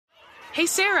Hey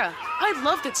Sarah, I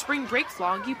love that spring break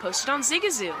vlog you posted on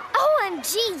Zigazoo.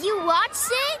 OMG, you watched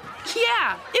it?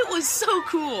 Yeah, it was so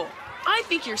cool. I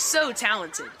think you're so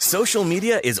talented. Social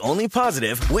media is only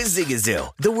positive with Zigazoo,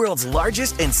 the world's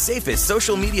largest and safest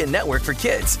social media network for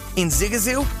kids. In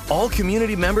Zigazoo, all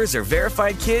community members are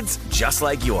verified kids just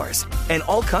like yours, and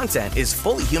all content is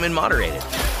fully human moderated.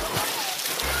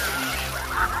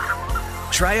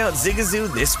 Try out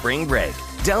Zigazoo this spring break.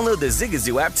 Download the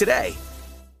Zigazoo app today.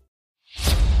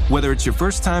 Whether it's your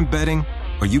first time betting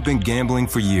or you've been gambling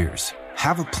for years,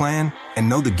 have a plan and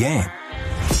know the game.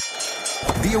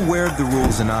 Be aware of the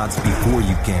rules and odds before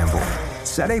you gamble.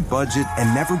 Set a budget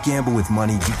and never gamble with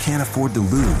money you can't afford to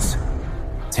lose.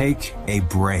 Take a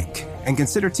break and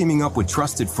consider teaming up with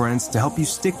trusted friends to help you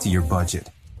stick to your budget.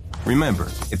 Remember,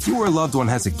 if you or a loved one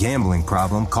has a gambling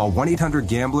problem, call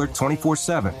 1-800-GAMBLER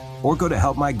 24/7 or go to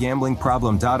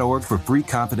helpmygamblingproblem.org for free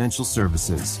confidential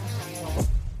services.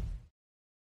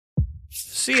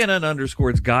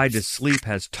 CNN_'s Guide to Sleep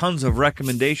has tons of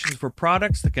recommendations for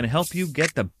products that can help you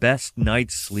get the best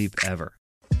night's sleep ever.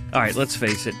 All right, let's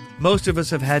face it, most of us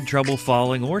have had trouble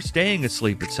falling or staying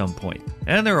asleep at some point,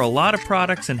 and there are a lot of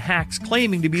products and hacks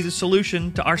claiming to be the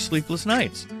solution to our sleepless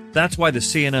nights. That's why the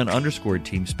CNN_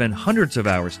 team spend hundreds of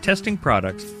hours testing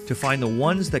products to find the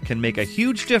ones that can make a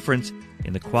huge difference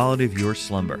in the quality of your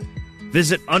slumber.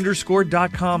 Visit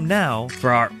underscore.com now for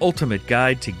our ultimate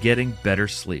guide to getting better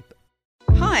sleep.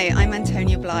 Hi, I'm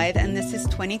Antonia Blythe, and this is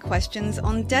 20 Questions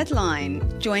on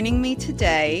Deadline. Joining me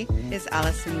today is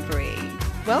Alison Brie.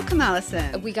 Welcome,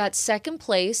 Alison. We got second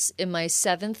place in my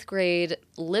 7th grade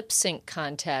lip sync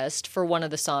contest for one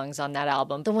of the songs on that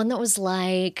album. The one that was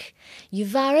like,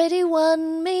 "You've already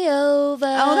won me over."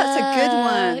 Oh, that's a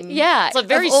good one. Yeah. It's a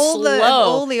very of all slow. Of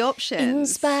all the options. In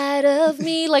spite of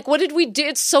me. Like, what did we do?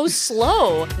 It's so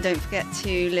slow. Don't forget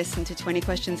to listen to 20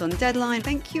 Questions on Deadline.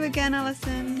 Thank you again,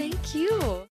 Alison. Thank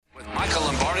you. With Michael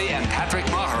Lombardi and Patrick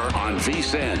Maher on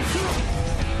VSiN.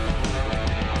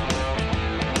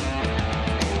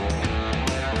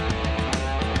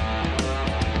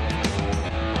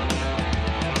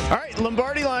 All right,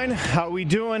 Lombardi Line, how we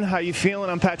doing? How you feeling?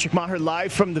 I'm Patrick Maher,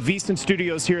 live from the VSiN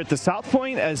studios here at the South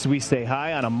Point as we say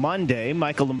hi on a Monday.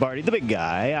 Michael Lombardi, the big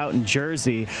guy, out in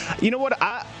Jersey. You know what?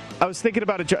 I was thinking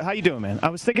about it. How you doing, man?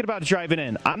 I was thinking about driving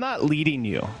in. I'm not leading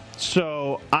you,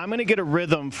 so I'm going to get a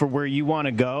rhythm for where you want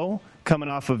to go coming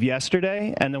off of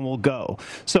yesterday, and then we'll go.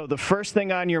 So the first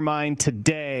thing on your mind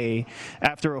today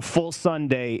after a full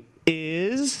Sunday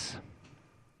is?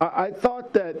 I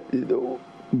thought that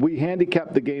we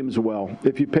handicapped the games well.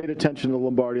 If you paid attention to the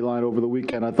Lombardi Line over the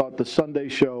weekend, I thought the Sunday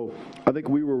show, I think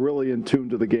we were really in tune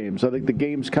to the games. I think the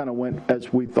games kind of went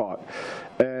as we thought,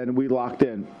 and we locked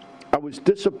in. I was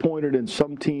disappointed in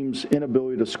some teams'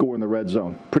 inability to score in the red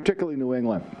zone, particularly New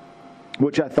England,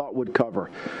 which I thought would cover.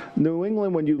 New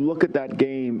England, when you look at that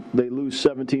game, they lose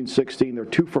 17-16. They're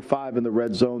 2 for 5 in the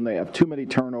red zone. They have too many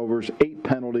turnovers, 8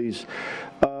 penalties.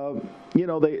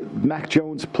 Mac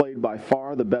Jones played by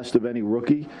far the best of any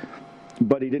rookie,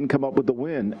 but he didn't come up with the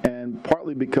win, and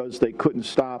partly because they couldn't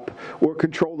stop or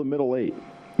control the middle 8.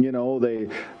 You know, they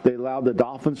allowed the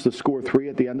Dolphins to score 3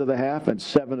 at the end of the half and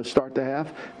 7 to start the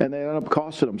half, and they ended up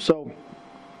costing them. So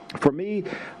for me,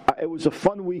 it was a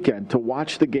fun weekend to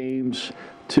watch the games,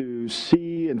 to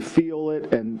see and feel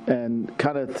it, and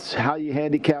kind of how you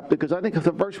handicap it. Because I think if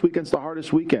the first weekend's the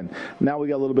hardest weekend, now we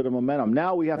got a little bit of momentum.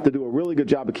 Now we have to do a really good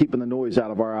job of keeping the noise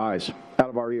out of our eyes, out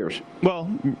of our ears. Well,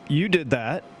 you did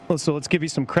that, so let's give you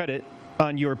some credit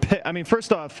on your pick. I mean,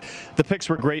 first off, the picks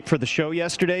were great for the show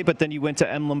yesterday, but then you went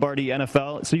to M. Lombardi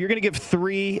NFL. So you're going to give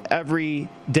 3 every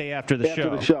day after the show. After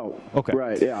the show. Okay.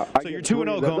 Right, yeah. So you're 2-0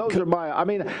 going. Those are my,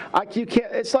 you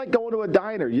can't, it's like going to a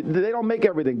diner. They don't make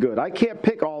everything good. I can't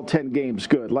pick all 10 games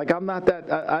good. Like, I'm not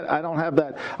that, I don't have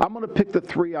that. I'm going to pick the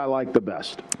 3 I like the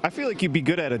best. I feel like you'd be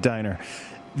good at a diner.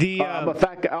 I'm a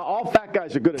fat guy. All fat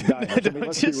guys are good at diners.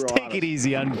 Let's just take it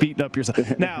easy on beating up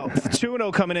yourself. Now,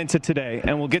 2-0 coming into today,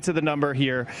 and we'll get to the number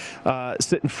here,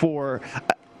 sitting 4.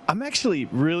 I'm actually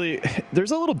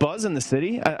there's a little buzz in the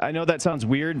city. I know that sounds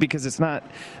weird because it's not,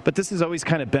 but this has always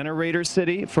kind of been a Raiders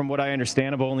city from what I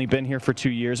understand. I've only been here for 2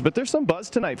 years, but there's some buzz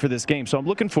tonight for this game, so I'm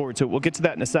looking forward to it. We'll get to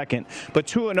that in a second. But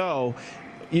 2-0.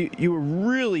 You were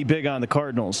really big on the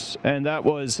Cardinals, and that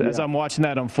was, as I'm watching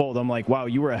that unfold, I'm like, wow,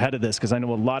 you were ahead of this, because I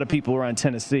know a lot of people were on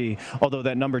Tennessee, although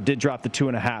that number did drop to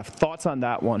 2.5. Thoughts on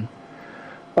that one?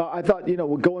 I thought,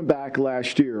 going back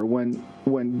last year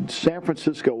when San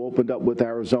Francisco opened up with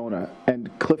Arizona and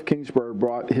Cliff Kingsbury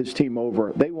brought his team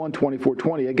over, they won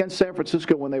 24-20 against San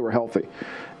Francisco when they were healthy.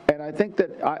 And I think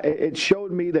that it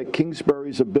showed me that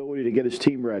Kingsbury's ability to get his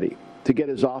team ready, to get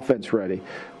his offense ready,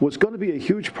 was going to be a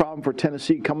huge problem for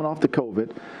Tennessee coming off the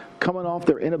COVID, coming off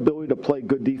their inability to play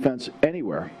good defense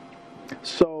anywhere.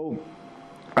 So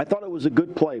I thought it was a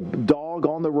good play. Dog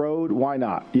on the road, why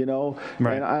not?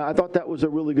 Right. And I thought that was a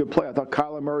really good play. I thought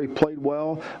Kyler Murray played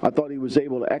well. I thought he was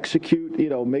able to execute,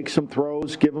 make some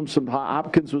throws, give him some.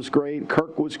 Hopkins was great.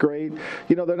 Kirk was great.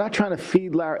 They're not trying to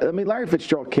feed Larry. I mean, Larry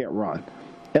Fitzgerald can't run.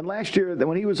 And last year,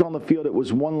 when he was on the field, it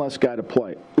was one less guy to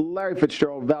play. Larry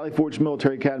Fitzgerald, Valley Forge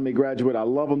Military Academy graduate. I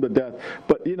love him to death.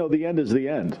 But, the end is the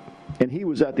end. And he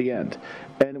was at the end.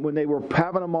 And when they were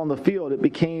having him on the field, it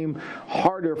became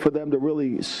harder for them to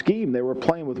really scheme. They were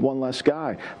playing with one less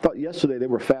guy. I thought yesterday they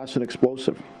were fast and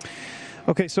explosive.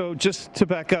 Okay, so just to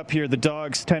back up here, the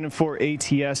Dogs 10-4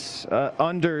 ATS,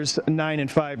 unders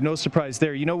 9-5. No surprise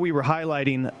there. We were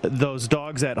highlighting those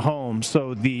Dogs at home.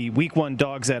 So the Week 1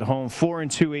 Dogs at home,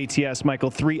 4-2 ATS, Michael,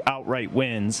 3 outright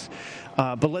wins.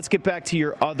 But let's get back to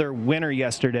your other winner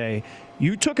yesterday.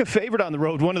 You took a favorite on the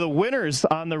road, one of the winners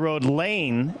on the road,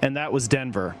 Lane, and that was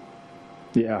Denver.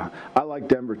 Yeah, I like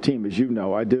Denver team, as you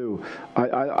know. I do.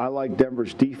 I like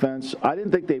Denver's defense. I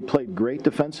didn't think they played great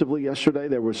defensively yesterday.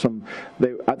 There was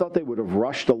I thought they would have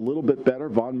rushed a little bit better.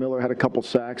 Von Miller had a couple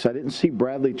sacks. I didn't see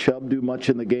Bradley Chubb do much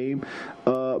in the game.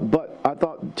 But I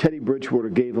thought Teddy Bridgewater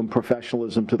gave him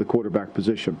professionalism to the quarterback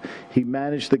position. He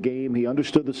managed the game. He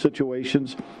understood the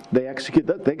situations. They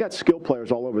executed. They got skill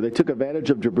players all over. They took advantage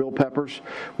of Jabril Peppers.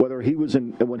 When he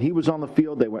was on the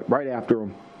field, they went right after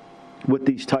him with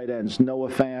these tight ends, Noah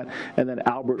Fant, and then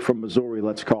Albert from Missouri,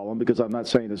 let's call him, because I'm not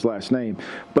saying his last name.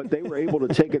 But they were able to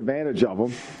take advantage of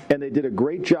him, and they did a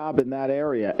great job in that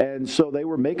area. And so they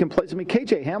were making plays. I mean,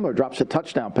 KJ Hamler drops a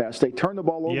touchdown pass. They turned the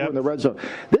ball over in the red zone.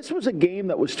 This was a game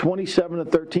that was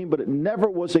 27-13, but it never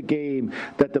was a game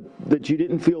that you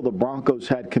didn't feel the Broncos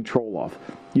had control of.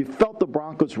 You felt the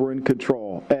Broncos were in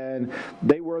control, and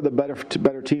they were the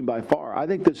better team by far. I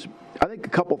think a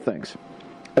couple things.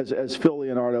 As Phil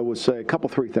Leonardo would say,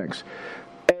 three things.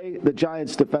 A, the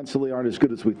Giants defensively aren't as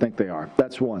good as we think they are.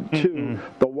 That's one. Mm-hmm. 2,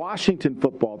 the Washington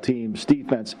football team's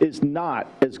defense is not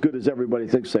as good as everybody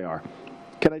thinks they are.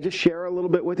 Can I just share a little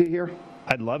bit with you here?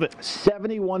 I'd love it.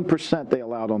 71% they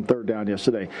allowed on third down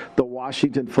yesterday. The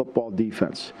Washington football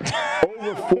defense.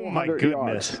 Over 400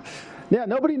 yards. Yeah,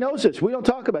 nobody knows this. We don't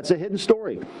talk about it. It's a hidden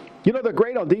story. They're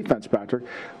great on defense, Patrick.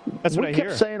 That's what I hear.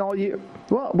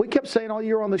 We kept saying all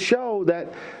year on the show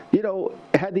that,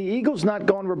 had the Eagles not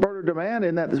gone Roberto Duran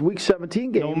in that Week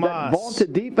 17 game, that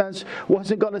vaunted defense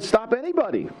wasn't going to stop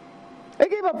anybody. They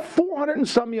gave up 400 and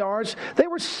some yards. They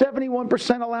were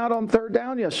 71% allowed on third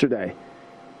down yesterday.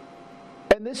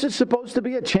 And this is supposed to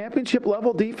be a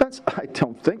championship-level defense? I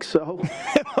don't think so.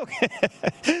 Okay,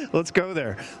 let's go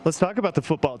there. Let's talk about the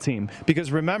football team.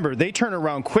 Because remember, they turn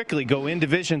around quickly, go in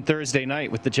division Thursday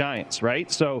night with the Giants,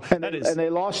 right? And they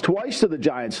lost twice to the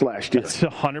Giants last year. That's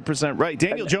 100% right.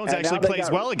 Daniel Jones actually plays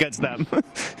well against them.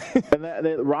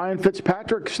 And Ryan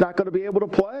Fitzpatrick's not going to be able to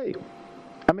play.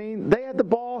 I mean, they had the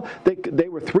ball. They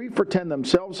were 3 for 10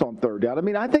 themselves on third down. I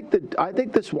mean, I think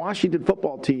this Washington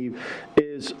football team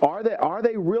are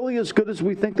they really as good as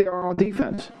we think they are on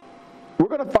defense? We're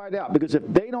going to find out, because if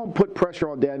they don't put pressure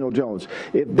on Daniel Jones,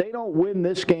 if they don't win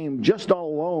this game just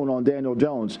all alone on Daniel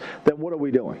Jones, then what are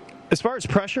we doing? As far as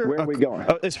pressure, where are we going?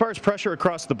 As far as pressure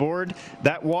across the board,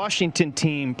 that Washington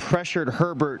team pressured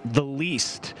Herbert the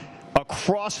least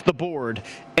across the board,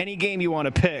 any game you want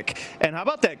to pick. And how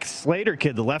about that Slater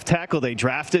kid, the left tackle they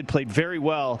drafted, played very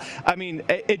well. I mean,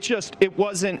 it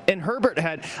wasn't, and Herbert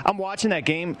I'm watching that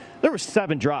game, there were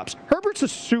 7 drops. Herbert's a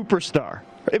superstar.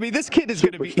 I mean, this kid is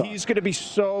going to be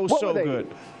so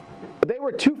good. They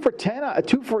were 2 for 10,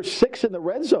 2 for 6 in the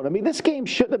red zone. I mean, this game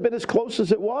shouldn't have been as close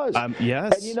as it was.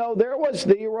 Yes. And there was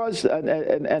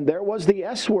the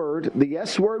S word. The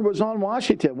S word was on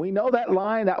Washington. We know that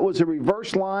line. That was a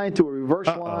reverse line to a reverse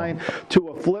line to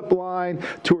a flip line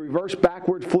to a reverse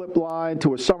backward flip line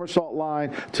to a somersault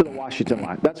line to the Washington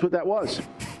line. That's what that was.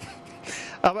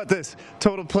 How about this?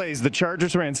 Total plays. The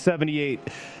Chargers ran 78.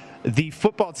 The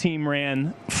football team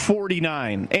ran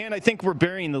 49, and I think we're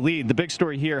burying the lead. The big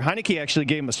story here, Heineke actually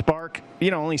gave him a spark.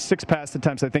 Only 6 pass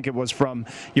attempts, I think it was, from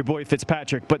your boy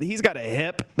Fitzpatrick. But he's got a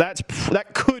hip. That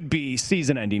could be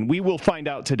season-ending. We will find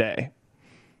out today.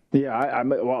 Yeah, I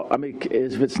mean,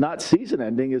 if it's not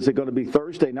season-ending, is it going to be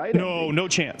Thursday night? No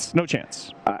chance. No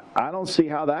chance. I don't see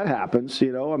how that happens.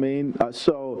 I mean,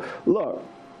 so look.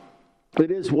 It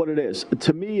is what it is.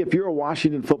 To me, if you're a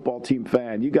Washington football team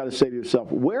fan, you got to say to yourself,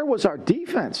 where was our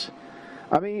defense?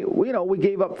 I mean, we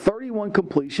gave up 31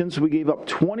 completions. We gave up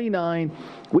 29.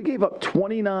 We gave up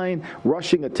 29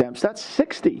 rushing attempts. That's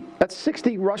 60. That's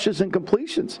 60 rushes and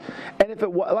completions. And if it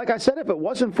like I said, if it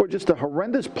wasn't for just a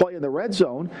horrendous play in the red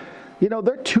zone,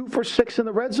 they're 2 for 6 in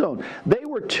the red zone. They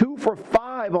were 2 for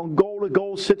 5 on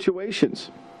goal-to-goal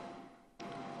situations.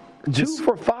 2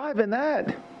 for 5 in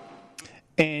that.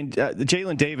 And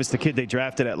Jalen Davis, the kid they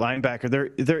drafted at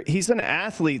linebacker, he's an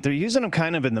athlete. They're using him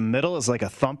kind of in the middle as like a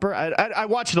thumper. I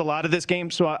watched a lot of this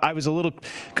game, so I was a little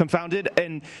confounded.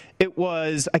 And it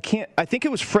was I think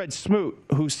it was Fred Smoot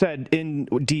who said in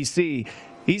D.C.,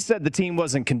 he said the team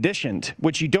wasn't conditioned,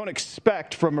 which you don't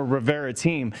expect from a Rivera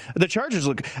team. The Chargers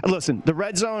listen, the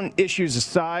red zone issues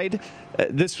aside,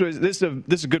 this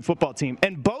is a good football team.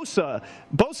 And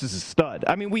Bosa's a stud.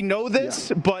 I mean, we know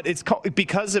this, but it's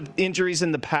because of injuries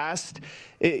in the past,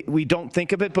 we don't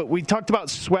think of it. But we talked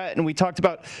about Sweat and we talked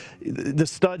about the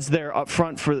studs there up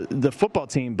front for the football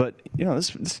team. But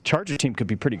this Charger team could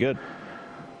be pretty good.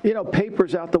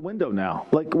 Paper's out the window now.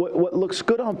 Like, what looks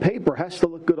good on paper has to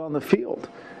look good on the field.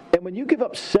 And when you give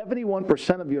up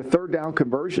 71% of your third down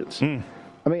conversions,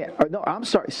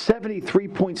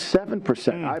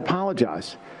 73.7%. I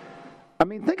apologize. I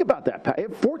mean, think about that,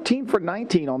 Pat. 14 for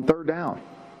 19 on third down.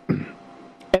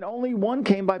 And only 1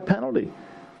 came by penalty.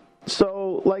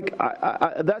 So,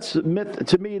 that's myth.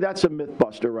 To me, that's a myth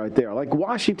buster right there. Like,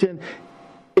 Washington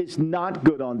is not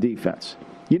good on defense.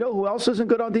 You know who else isn't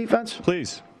good on defense?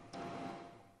 Please.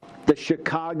 The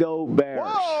Chicago Bears.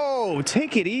 Whoa,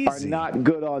 take it easy. Are not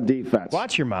good on defense.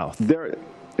 Watch your mouth.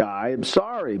 I am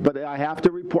sorry, but I have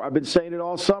to report. I've been saying it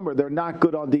all summer. They're not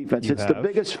good on defense. The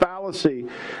biggest fallacy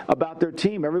about their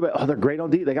team. Everybody, they're great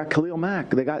on defense. They got Khalil Mack.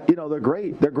 They got, they're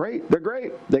great. They're great.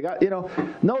 They got, no,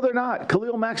 they're not.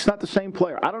 Khalil Mack's not the same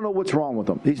player. I don't know what's wrong with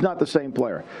him. He's not the same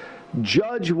player.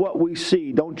 Judge what we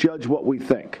see. Don't judge what we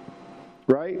think.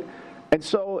 Right? And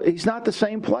so he's not the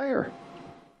same player.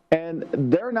 And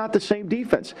they're not the same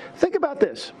defense. Think about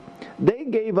this. They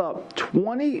gave up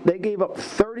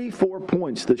 34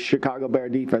 points, the Chicago Bear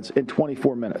defense, in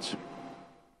 24 minutes.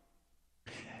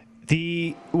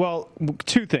 Two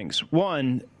things.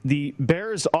 One, the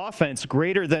Bears offense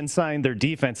greater than signed their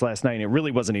defense last night, and it really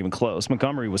wasn't even close.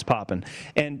 Montgomery was popping.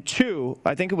 And 2,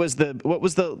 I think it was what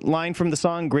was the line from the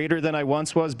song? Greater than I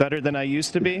once was, better than I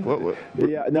used to be?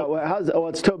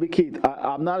 It's Toby Keith.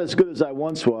 I'm not as good as I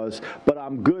once was, but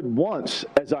I'm good once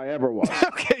as I ever was.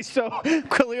 Okay, so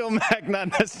Khalil Mack not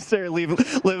necessarily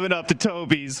living up to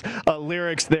Toby's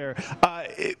lyrics there.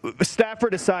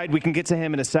 Stafford aside, we can get to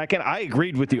him in a second. I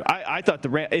agreed with you. I thought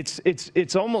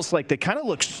it's almost like they kind of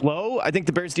look slow. I think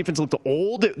the Bears defense looked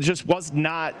old. It just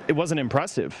wasn't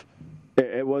impressive.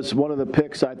 It was one of the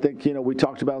picks I think, we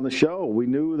talked about on the show. We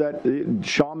knew that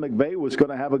Sean McVay was going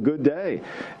to have a good day.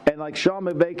 And like Sean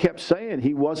McVay kept saying,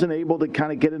 he wasn't able to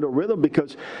kind of get into a rhythm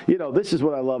because, this is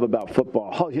what I love about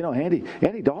football. Oh, Andy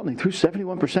Dalton, he threw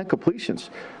 71% completions.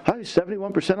 How did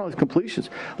 71% on his completions?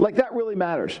 Like, that really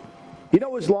matters.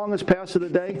 His longest pass of the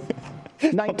day?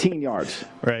 19 yards.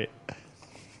 Right.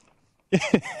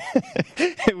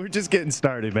 We're just getting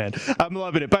started, man. I'm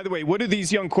loving it. By the way, what do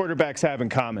these young quarterbacks have in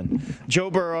common? Joe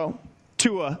Burrow,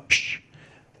 Tua,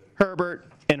 Herbert,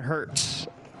 and Hurts.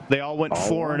 They all went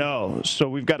 4-0, so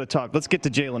we've got to talk. Let's get to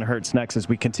Jalen Hurts next as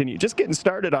we continue. Just getting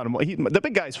started on him. The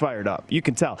big guy's fired up. You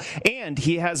can tell. And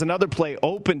he has another play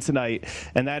open tonight,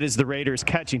 and that is the Raiders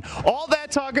catching. All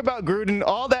that talk about Gruden,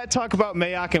 all that talk about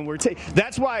Mayock, and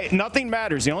that's why nothing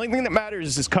matters. The only thing that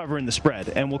matters is covering the spread.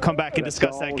 And we'll come back and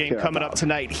discuss that game coming up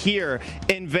tonight here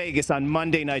in Vegas on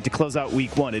Monday night to close out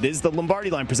Week 1. It is the Lombardi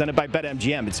Line presented by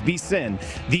BetMGM. It's VSiN,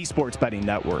 the Sports Betting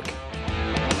Network.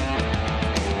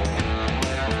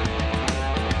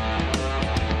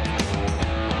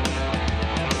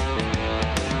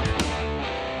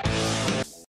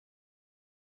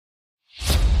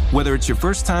 Whether it's your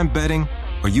first time betting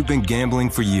or you've been gambling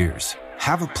for years,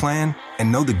 have a plan and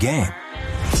know the game.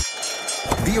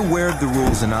 Be aware of the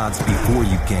rules and odds before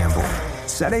you gamble.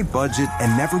 Set a budget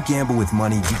and never gamble with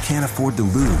money you can't afford to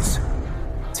lose.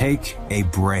 Take a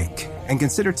break and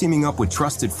consider teaming up with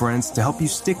trusted friends to help you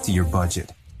stick to your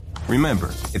budget. Remember,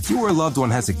 if you or a loved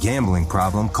one has a gambling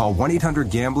problem, call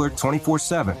 1-800-GAMBLER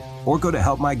 24/7 or go to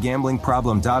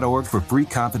helpmygamblingproblem.org for free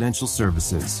confidential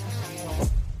services.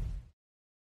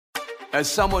 As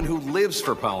someone who lives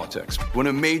for politics, when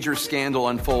a major scandal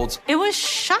unfolds, It was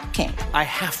shocking. I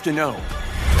have to know,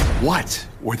 what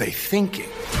were they thinking?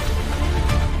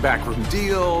 Backroom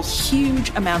deals. Huge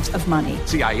amounts of money.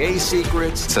 CIA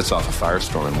secrets. Sets off a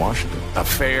firestorm in Washington.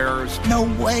 Affairs. No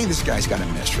way this guy's got a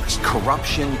mistress.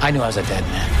 Corruption. I knew I was a dead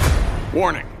man.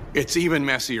 Warning, it's even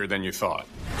messier than you thought.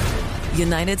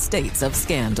 United States of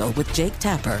Scandal with Jake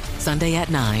Tapper, Sunday at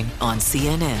 9 on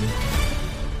CNN.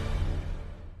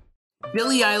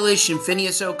 Billie Eilish and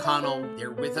Phineas O'Connell,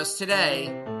 they're with us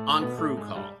today on Crew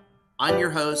Call. I'm your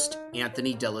host,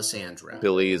 Anthony D'Alessandro.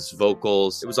 Billie's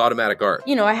vocals, it was automatic art.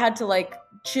 You know, I had to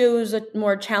choose a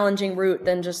more challenging route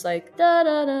than just da da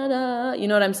da da. You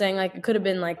know what I'm saying? It could have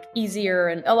been easier.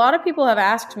 And a lot of people have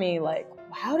asked me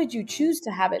how did you choose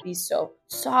to have it be so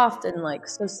soft and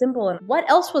so simple? And what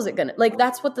else was it gonna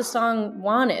that's what the song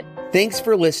wanted. Thanks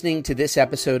for listening to this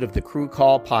episode of the Crew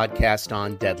Call podcast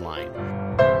on Deadline.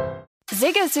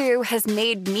 Zigazoo has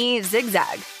made me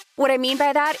zigzag. What I mean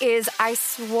by that is I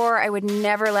swore I would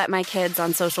never let my kids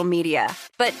on social media,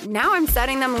 but now I'm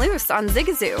setting them loose on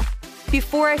Zigazoo.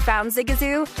 Before I found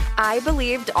Zigazoo, I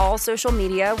believed all social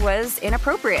media was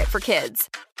inappropriate for kids.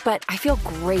 But I feel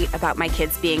great about my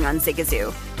kids being on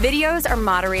Zigazoo. Videos are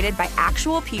moderated by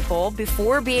actual people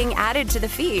before being added to the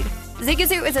feed.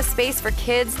 Zigazoo is a space for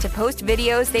kids to post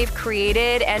videos they've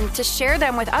created and to share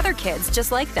them with other kids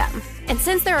just like them. And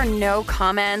since there are no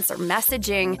comments or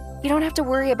messaging, you don't have to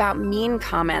worry about mean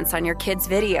comments on your kids'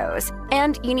 videos.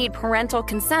 And you need parental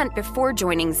consent before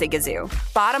joining Zigazoo.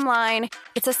 Bottom line,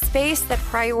 it's a space that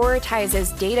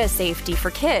prioritizes data safety for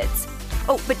kids.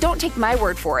 Oh, but don't take my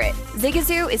word for it.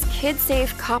 Zigazoo is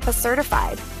KidSafe COPPA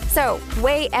certified. So,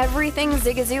 weigh everything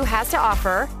Zigazoo has to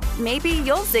offer. Maybe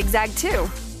you'll zigzag too.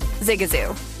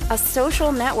 Zigazoo, a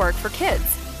social network for kids.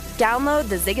 Download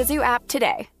the Zigazoo app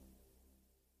today.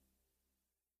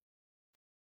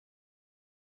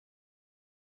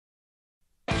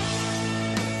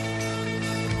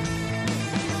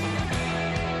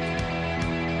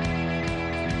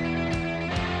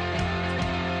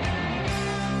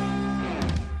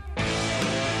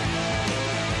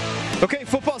 Okay,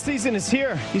 football season is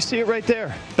here. You see it right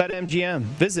there. BetMGM.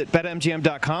 Visit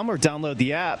BetMGM.com or download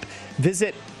the app.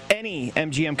 Visit any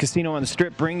MGM casino on the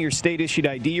Strip. Bring your state-issued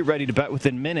ID. You're ready to bet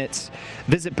within minutes.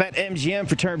 Visit BetMGM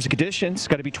for terms and conditions.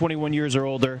 Got to be 21 years or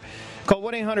older. Call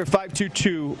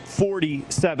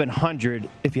 1-800-522-4700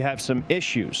 if you have some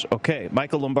issues. Okay,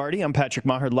 Michael Lombardi. I'm Patrick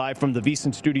Maher, live from the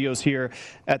VSiN studios here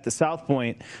at the South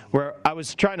Point, where I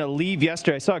was trying to leave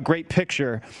yesterday. I saw a great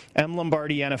picture, M.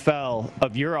 Lombardi NFL,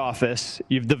 of your office.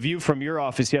 You have the view from your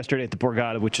office yesterday at the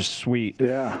Borgata, which is sweet.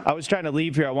 Yeah. I was trying to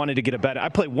leave here. I wanted to get a bet. I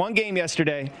played one game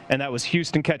yesterday, and that was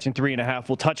Houston catching 3.5.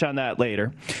 We'll touch on that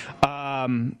later.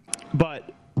 But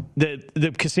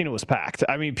the casino was packed.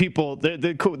 I mean, people,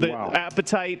 the wow.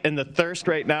 Appetite and the thirst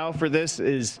right now for this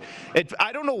is,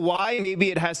 I don't know why.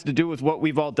 Maybe it has to do with what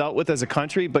we've all dealt with as a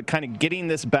country, but kind of getting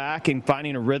this back and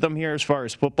finding a rhythm here as far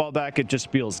as football back, it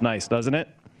just feels nice, doesn't it?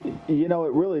 You know,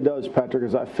 it really does, Patrick,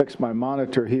 as I fix my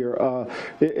monitor here.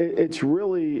 It's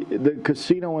really, the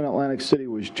casino in Atlantic City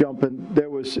was jumping. There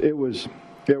was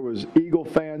Eagle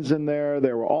fans in there.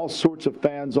 There were all sorts of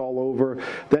fans all over.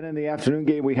 Then in the afternoon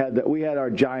game, we had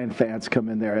our Giant fans come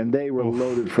in there, and they were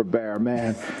loaded for bear,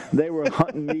 man. They were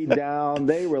hunting me down.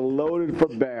 They were loaded for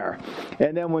bear.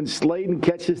 And then when Slayton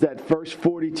catches that first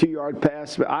 42-yard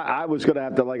pass, I was going to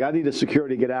have to, I need a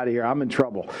security to get out of here. I'm in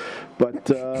trouble. But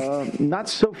not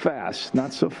so fast.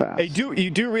 Not so fast. Hey, you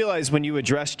do realize when you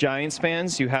address Giants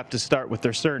fans, you have to start with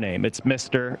their surname. It's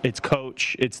Mr., it's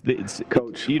Coach, it's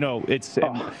Coach. It's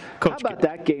Coach. How about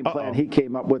that game plan he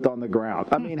came up with on the ground?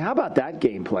 I mean, how about that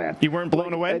game plan? You weren't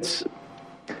blown away?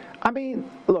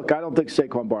 Look, I don't think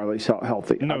Saquon Barkley's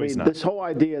healthy. No, he's not. This whole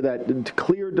idea that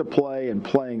cleared to play and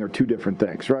playing are two different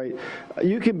things, right?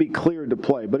 You can be cleared to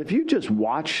play, but if you just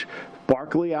watch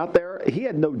Barkley out there, he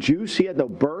had no juice, he had no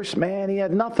burst, man, he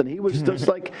had nothing. He was just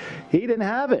he didn't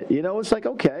have it. It's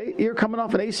okay, you're coming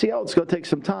off an ACL, it's going to take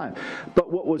some time.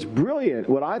 But what was brilliant,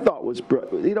 what I thought was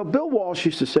brilliant, Bill Walsh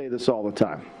used to say this all the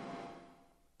time.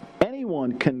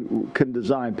 Anyone can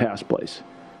design pass plays.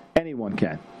 Anyone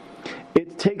can.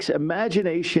 It takes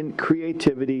imagination,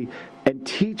 creativity, and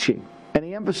teaching, and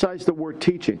he emphasized the word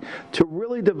teaching, to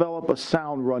really develop a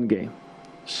sound run game.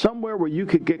 Somewhere where you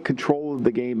could get control of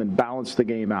the game and balance the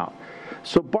game out.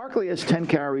 So Barkley has 10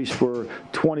 carries for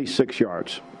 26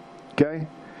 yards, okay?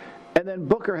 And then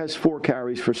Booker has 4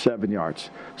 carries for 7 yards.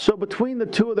 So between the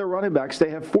two of their running backs, they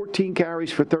have 14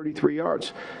 carries for 33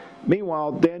 yards.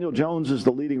 Meanwhile, Daniel Jones is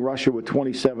the leading rusher with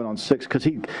 27 on 6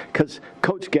 because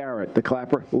Coach Garrett, the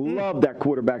Clapper, loved that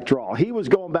quarterback draw. He was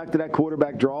going back to that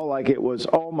quarterback draw like it was,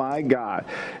 oh, my God.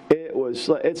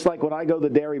 It's like when I go to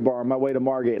the dairy bar on my way to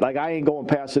Margate. Like, I ain't going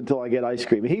past it until I get ice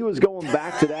cream. He was going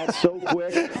back to that so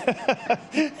quick.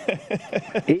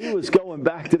 He was going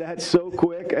back to that so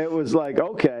quick. It was like,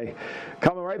 okay,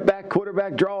 coming right back,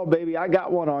 quarterback draw, baby. I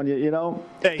got one on you, you know.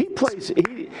 Hey.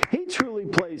 He truly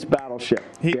plays Battleship.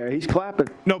 He's clapping.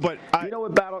 No, but you know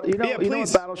what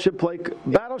what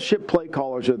Battleship play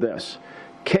callers are this.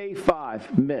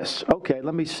 K5 miss. Okay,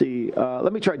 let me see.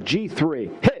 Let me try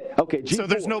G3 hit. Okay, G4. So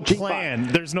there's no plan.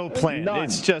 G5. There's no plan. None.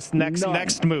 It's just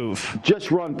next move. Just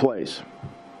run plays.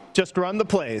 Just run the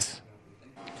plays.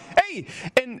 Hey,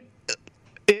 and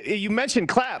you mentioned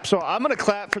clap, so I'm going to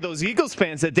clap for those Eagles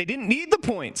fans that they didn't need the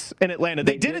points in Atlanta.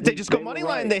 They didn't. They just go money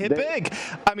line. They hit big.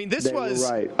 I mean, this was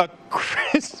I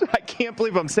can't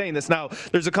believe I'm saying this. Now,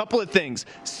 there's a couple of things.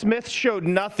 Smith showed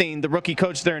nothing, the rookie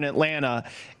coach there in Atlanta,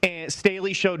 and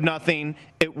Staley showed nothing.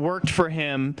 It worked for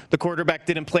him. The quarterback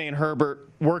didn't play, and Herbert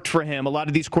worked for him. A lot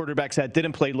of these quarterbacks that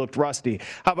didn't play looked rusty.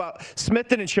 How about Smith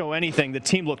didn't show anything? The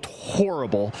team looked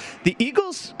horrible. The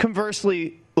Eagles,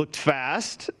 conversely, looked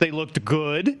fast. They looked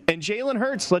good. And Jalen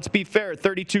Hurts, let's be fair,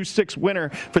 32-6 winner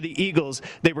for the Eagles.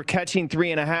 They were catching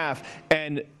 3.5.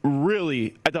 And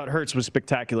really, I thought Hurts was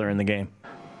spectacular in the game.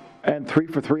 And 3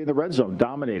 for 3 in the red zone.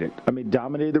 Dominated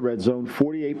the red zone.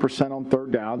 48% on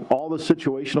third down. All the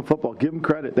situational football. Give them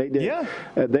credit. They did. Yeah.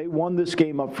 They won this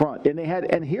game up front.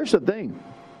 And here's the thing.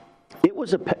 It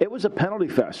was a penalty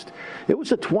fest. It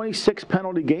was a 26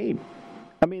 penalty game.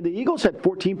 I mean, the Eagles had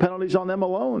 14 penalties on them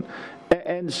alone,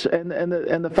 and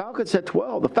the Falcons had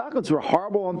 12. The Falcons were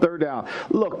horrible on third down.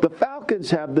 Look, the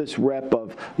Falcons have this rep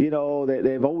of, you know,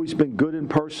 they've always been good in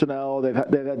personnel. They've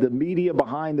had the media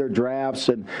behind their drafts,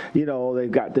 and, you know,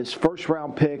 they've got this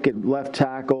first-round pick at left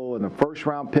tackle and a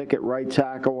first-round pick at right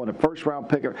tackle and a first-round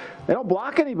pick they don't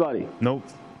block anybody. Nope.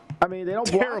 I mean, they don't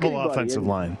block anybody. Terrible offensive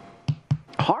line.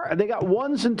 They got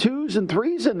 1s and 2s and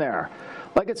 3s in there.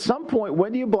 Like, at some point,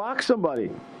 when do you block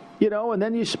somebody? You know, and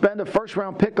then you spend a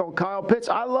first-round pick on Kyle Pitts.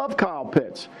 I love Kyle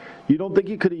Pitts. You don't think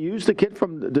you could have used the kid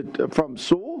from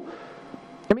Sewell?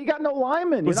 I mean, you got no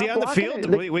lineman. Was he on the field?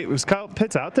 Wait, was Kyle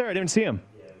Pitts out there? I didn't see him.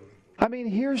 I mean,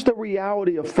 here's the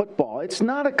reality of football. It's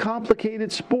not a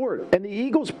complicated sport. And the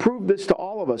Eagles proved this to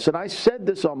all of us. And I said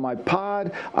this on my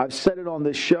pod. I've said it on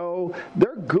this show.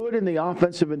 They're good in the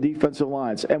offensive and defensive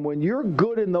lines. And when you're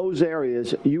good in those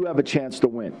areas, you have a chance to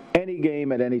win any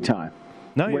game at any time.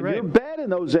 No, you're right. When you're bad in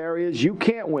those areas, you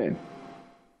can't win.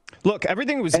 Look,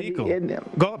 everything was equal.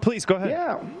 Please, go ahead.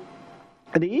 Yeah.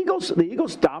 And the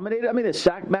Eagles dominated. I mean, they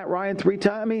sacked Matt Ryan 3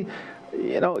 times. I mean,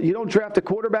 you know, you don't draft a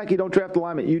quarterback, you don't draft a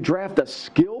lineman. You draft a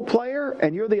skill player,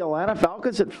 and you're the Atlanta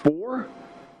Falcons at 4?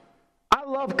 I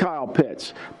love Kyle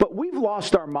Pitts, but we've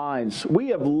lost our minds. We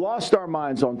have lost our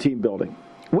minds on team building.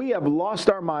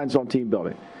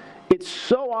 It's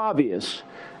so obvious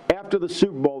after the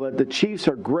Super Bowl that the Chiefs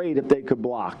are great if they could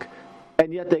block,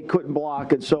 and yet they couldn't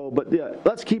block. And so, but yeah,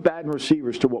 let's keep adding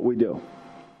receivers to what we do.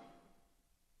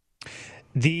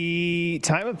 The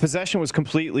time of possession was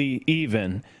completely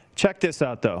even. Check this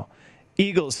out, though.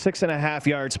 Eagles, 6.5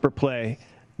 yards per play.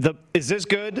 Is this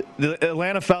good? The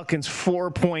Atlanta Falcons,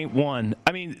 4.1.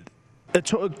 I mean, a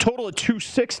total of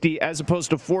 260 as opposed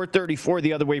to 434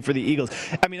 the other way for the Eagles.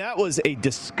 I mean, that was a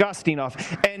disgusting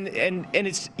off. And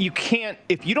it's, you can't,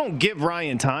 if you don't give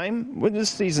Ryan time, well, this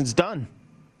season's done.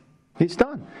 He's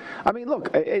done. I mean,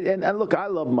 look, and look, I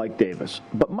love Mike Davis,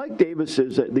 but Mike Davis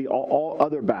is the all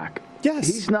other back. Yes.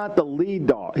 He's not the lead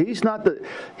dog. He's not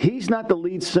the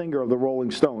lead singer of the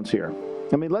Rolling Stones here.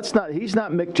 I mean, he's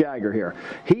not Mick Jagger here.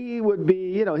 He would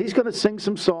be, you know, he's going to sing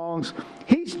some songs.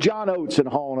 He's John Oates in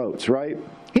Hall & Oates, right?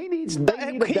 Why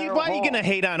are you going to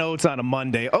hate on Oates on a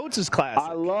Monday? Oates is classic.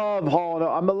 I love Hall & Oates.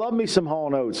 I'm going to love me some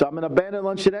Hall & Oates. I'm an Abandoned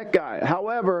Luncheonette guy.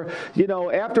 However, you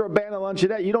know, after Abandoned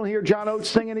Luncheonette, you don't hear John Oates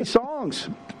sing any songs.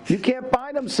 You can't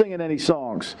find him singing any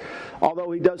songs.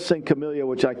 Although he does sing Camellia,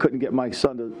 which I couldn't get my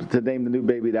son to name the new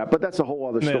baby that. But that's a whole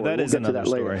other story. Yeah, we'll get to that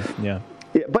story. Later. Yeah.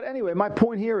 But anyway, my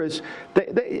point here is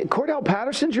Cordell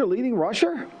Patterson's your leading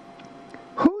rusher?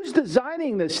 Who's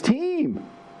designing this team?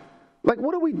 Like,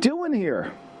 what are we doing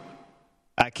here?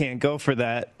 I can't go for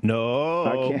that. No.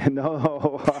 I can't.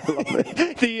 No. I love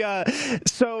it.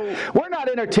 So we're not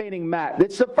entertaining Matt.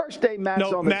 It's the first day Matt's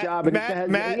on the job, and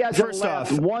he hasn't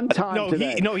laughed one time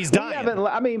today. He's dying.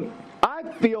 I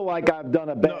I feel like I've done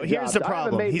a bad job. No, here's the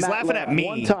problem. He's laughing at me.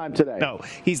 One time today. No,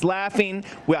 he's laughing.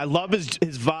 I love his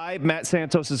vibe. Matt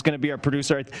Santos is going to be our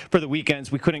producer for the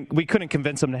weekends. We couldn't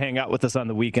convince him to hang out with us on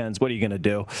the weekends. What are you going to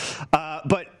do?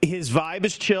 But his vibe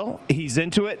is chill. He's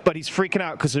into it, but he's freaking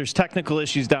out because there's technical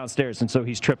issues downstairs, and so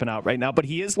he's tripping out right now. But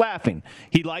he is laughing.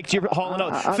 He liked your Hall &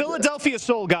 Oates. Philadelphia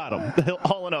Soul got him. The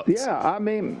Hall & Oates. Yeah, I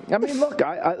mean, look,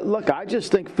 I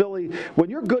just think Philly, when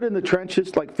you're good in the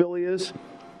trenches like Philly is,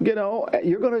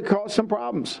 you're going to cause some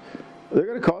problems. They're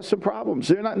going to cause some problems.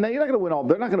 You're not going to win all.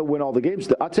 They're not going to win all the games.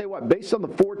 I'll tell you what. Based on the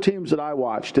 4 teams that I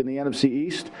watched in the NFC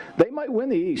East, they might win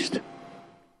the East.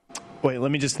 Wait,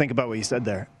 let me just think about what you said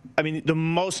there. I mean, the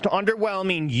most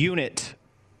underwhelming unit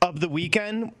of the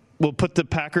weekend, we'll put the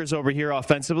Packers over here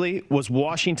offensively, was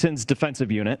Washington's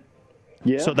defensive unit.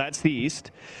 Yeah. So that's the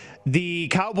East. The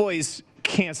Cowboys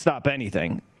can't stop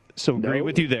anything. So agree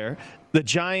with you there. The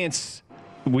Giants,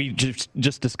 we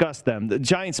just discussed them. The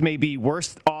Giants may be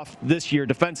worse off this year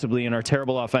defensively and are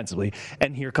terrible offensively.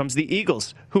 And here comes the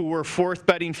Eagles, who were 4th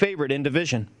betting favorite in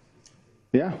division.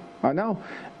 Yeah, I know.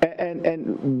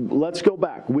 And let's go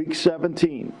back. Week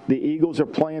 17, the Eagles are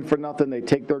playing for nothing. They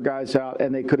take their guys out,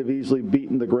 and they could have easily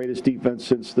beaten the greatest defense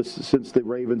since the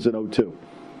Ravens in 2002.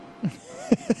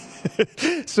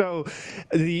 So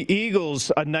the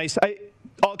Eagles,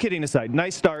 all kidding aside,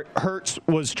 nice start. Hurts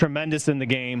was tremendous in the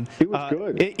game. He was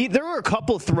good. There were a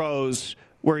couple throws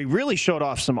where he really showed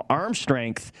off some arm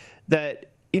strength that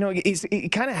 – he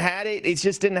kind of had it. He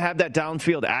just didn't have that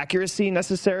downfield accuracy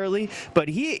necessarily. But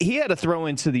he had a throw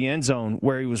into the end zone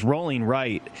where he was rolling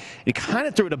right. He kind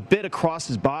of threw it a bit across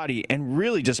his body and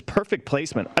really just perfect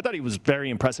placement. I thought he was very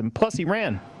impressive. Plus, he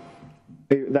ran.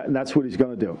 That's what he's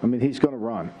going to do. I mean, he's going to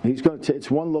run. He's going to. It's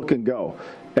one look and go.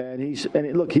 And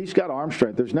look, he's got arm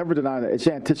strength. There's never denying that. It's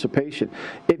anticipation.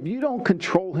 If you don't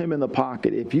control him in the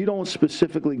pocket, if you don't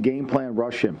specifically game plan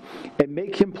rush him and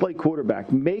make him play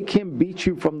quarterback, make him beat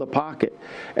you from the pocket,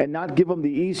 and not give him the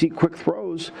easy, quick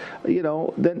throws,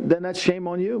 then that's shame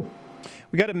on you.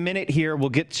 We got a minute here. We'll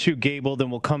get to Gable,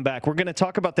 then we'll come back. We're going to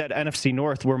talk about that NFC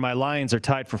North where my Lions are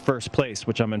tied for first place,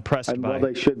 which I'm impressed by. Well,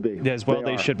 they should be. As well,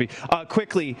 they should be.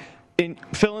 Quickly,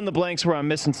 fill in the blanks where I'm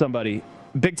missing somebody.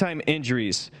 Big-time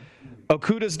injuries.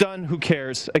 Okuda's done. Who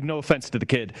cares? No offense to the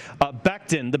kid.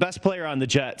 Becton, the best player on the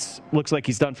Jets, looks like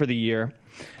he's done for the year.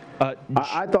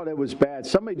 I thought it was bad.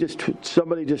 Somebody just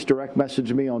direct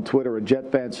messaged me on Twitter. A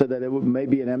Jet fan said that it would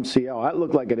maybe an MCL. That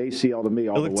looked like an ACL to me.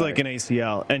 It looked like an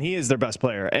ACL, and he is their best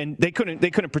player. And they couldn't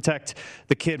protect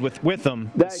the kid with them.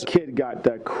 That kid got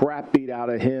the crap beat out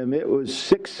of him. It was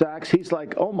 6 sacks. He's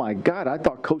like, oh my God, I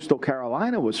thought Coastal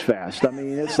Carolina was fast. I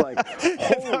mean, it's like,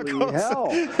 holy hell,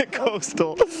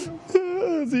 Coastal.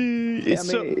 He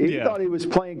thought he was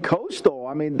playing Coastal.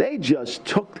 I mean, they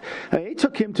took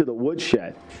him to the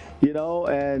woodshed.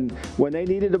 And when they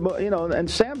needed him, and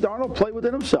Sam Darnold played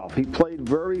within himself. He played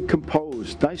very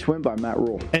composed. Nice win by Matt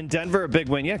Rule. And Denver, a big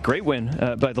win. Yeah, great win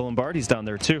by the Lombardis down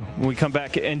there, too. When we come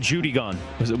back, and Judy gone.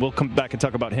 We'll come back and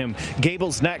talk about him.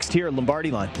 Gable's next here at Lombardi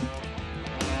Line.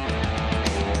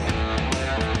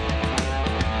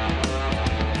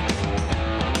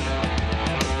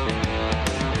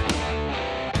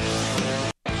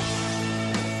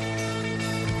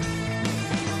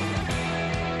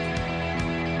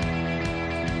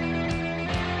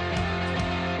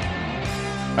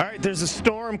 All right, there's a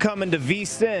storm coming to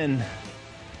VSiN.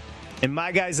 And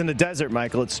my guys in the desert,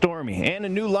 Michael, it's stormy. And a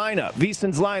new lineup,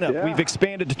 VSiN's lineup. Yeah. We've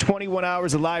expanded to 21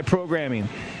 hours of live programming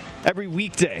every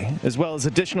weekday, as well as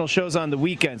additional shows on the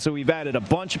weekend. So we've added a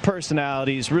bunch of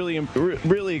personalities.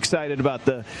 Really excited about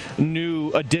the new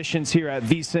additions here at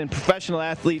VSiN. Professional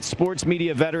athletes, sports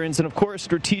media veterans, and, of course,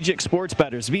 strategic sports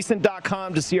bettors.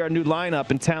 VSiN.com to see our new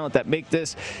lineup and talent that make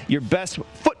this your best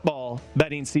football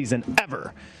betting season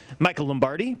ever. Michael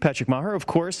Lombardi, Patrick Maher, of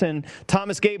course, and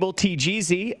Thomas Gable,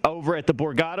 TGZ, over at the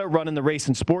Borgata running the Race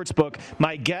and Sportsbook.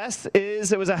 My guess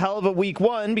is it was a hell of a week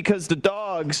one because the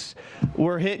dogs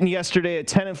were hitting yesterday at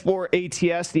 10-4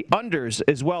 ATS, the unders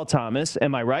as well, Thomas.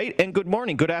 Am I right? And good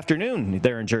morning, good afternoon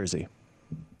there in Jersey.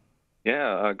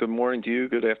 Yeah, good morning to you.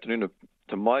 Good afternoon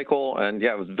to Michael. And,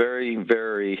 yeah, it was very,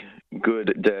 very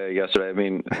good day yesterday. I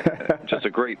mean, just a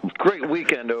great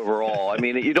weekend overall. I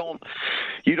mean, you don't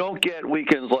get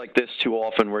weekends like this too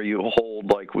often where you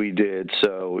hold like we did.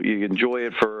 So you enjoy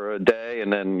it for a day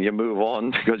and then you move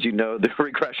on because the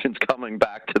regression's coming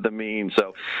back to the mean.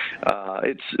 So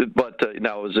it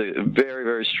was a very,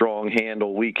 very strong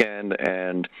handle weekend.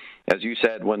 And as you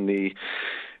said, when the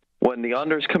when the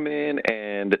unders come in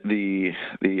and the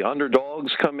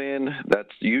underdogs come in, that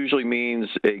usually means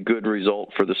a good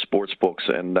result for the sports books.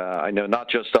 And I know not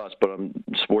just us, but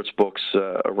sports books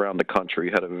around the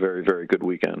country had a very, very good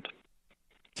weekend.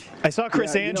 I saw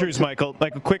Chris Andrews, Michael.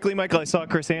 Michael, I saw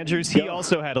Chris Andrews. He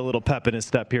also had a little pep in his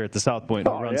step here at the South Point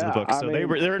who runs the book. So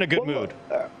they're in a good mood.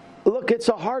 Look, it's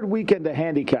a hard weekend to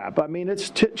handicap. I mean, it's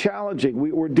challenging.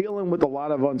 We're dealing with a lot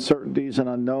of uncertainties and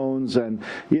unknowns, and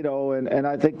and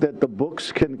I think that the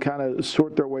books can kind of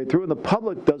sort their way through, and the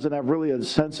public doesn't have really a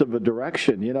sense of a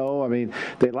direction. I mean,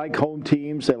 they like home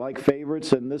teams, they like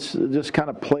favorites, and this just kind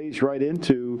of plays right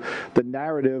into the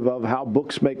narrative of how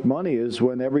books make money. Is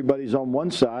when everybody's on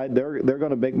one side, they're going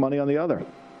to make money on the other.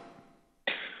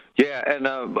 Yeah, and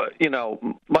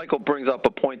Michael brings up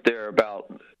a point there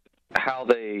about how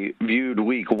they viewed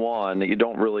week one, that you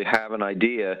don't really have an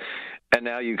idea. And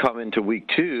now you come into week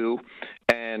two,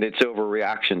 and it's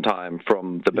overreaction time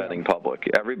from the betting public.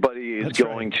 Everybody is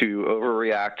going to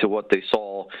overreact to what they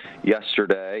saw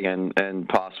yesterday and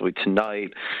possibly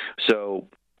tonight. So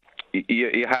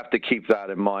you have to keep that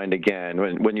in mind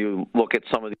again. When you look at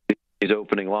some of these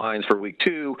opening lines for week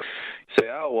two, you say,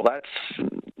 oh, well,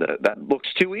 that looks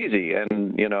too easy.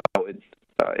 And,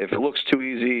 if it looks too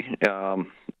easy,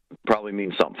 probably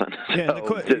means something. Yeah,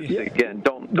 so again,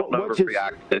 don't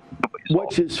overreact.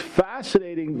 Which is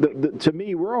fascinating to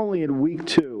me. We're only in week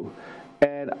two,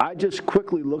 and I just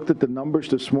quickly looked at the numbers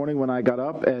this morning when I got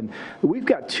up, and we've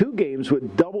got two games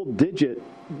with double-digit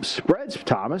spreads,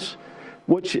 Thomas.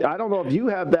 Which I don't know if you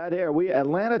have that here.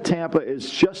 Atlanta-Tampa is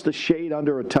just a shade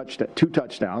under two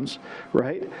touchdowns,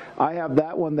 right? I have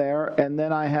that one there, and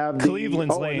then I have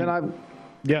Cleveland's laying.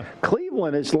 Yeah.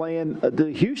 Cleveland is laying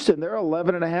the Houston. They're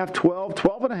 11.5,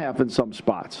 12.5 in some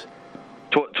spots.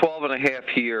 12.5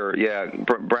 here. Yeah,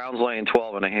 Browns laying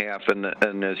 12.5,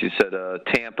 and as you said,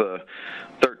 Tampa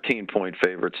 13-point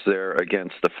favorites there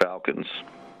against the Falcons.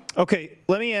 Okay,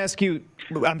 let me ask you.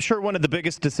 I'm sure one of the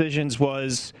biggest decisions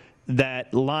was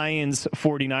that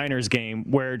Lions-49ers game,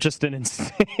 where just an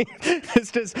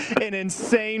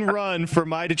insane run for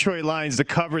my Detroit Lions to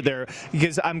cover there,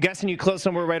 because I'm guessing you closed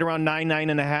somewhere right around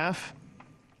 9.5.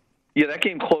 Yeah, that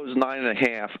game closed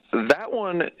 9.5. That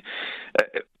one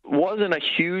wasn't a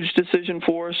huge decision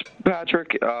for us,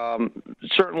 Patrick.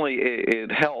 Certainly,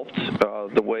 it helped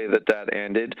the way that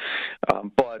ended,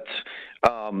 but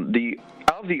out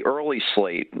of the early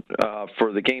slate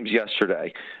for the games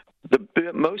yesterday,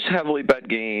 the most heavily bet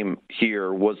game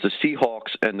here was the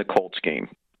Seahawks and the Colts game.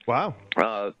 Wow.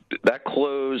 That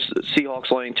closed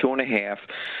Seahawks laying 2.5.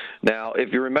 Now,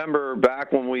 if you remember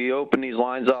back when we opened these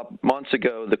lines up months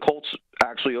ago, the Colts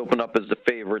actually opened up as the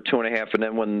favorite, 2.5, and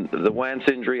then when the Wentz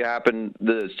injury happened,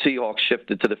 the Seahawks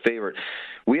shifted to the favorite.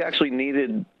 We actually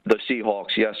needed the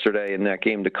Seahawks yesterday in that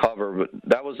game to cover, but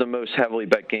that was the most heavily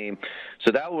bet game,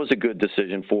 so that was a good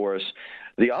decision for us.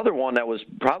 The other one that was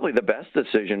probably the best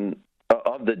decision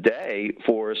of the day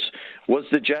for us was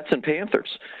the Jets and Panthers.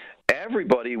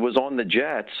 Everybody was on the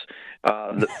Jets.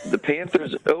 The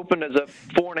Panthers opened as a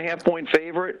 4.5-point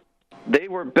favorite. They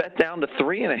were bet down to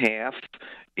 3.5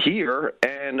 here,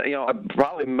 and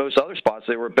probably most other spots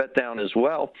they were bet down as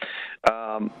well.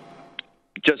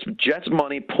 Just Jets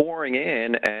money pouring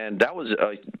in, and that was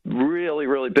a really,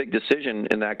 really big decision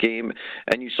in that game.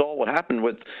 And you saw what happened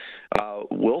with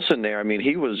Wilson there. I mean,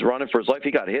 he was running for his life.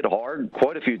 He got hit hard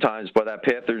quite a few times by that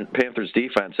Panthers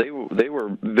defense. They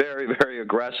were very, very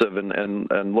aggressive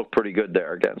and looked pretty good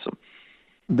there against them.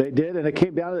 They did, and it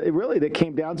came down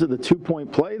to the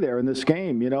 2-point play there in this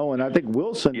game, and I think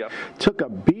Wilson took a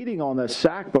beating on the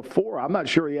sack before. I'm not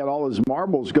sure he had all his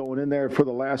marbles going in there for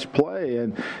the last play,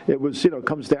 and it was,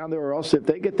 comes down there, or else if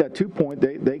they get that 2-point,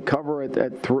 they cover it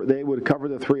they would cover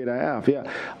the 3.5.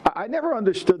 Yeah. I never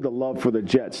understood the love for the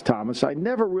Jets, Thomas. I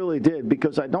never really did,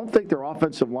 because I don't think their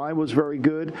offensive line was very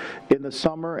good in the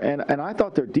summer, and I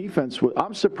thought their defense was,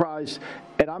 I'm surprised,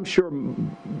 and I'm sure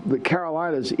the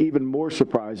Carolina's even more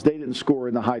surprised. They didn't score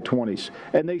in the high 20s,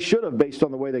 and they should have based on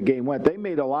the way the game went. They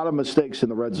made a lot of mistakes in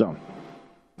the red zone.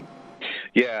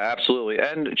 Yeah, absolutely.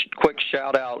 And quick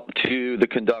shout out to the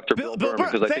conductor, Bill Berman,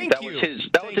 because I think that was his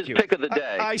pick of the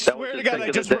day. I swear to God,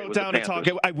 I just wrote down and talk.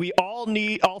 We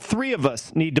all three of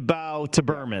us need to bow to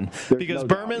Berman, because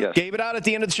Berman gave it out at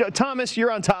the end of the show. Thomas,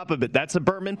 you're on top of it. That's a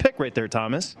Berman pick right there,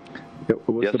 Thomas. It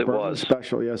was yes, the Berman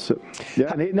special. Yes.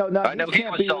 Yeah. And I know he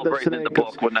was celebrating in the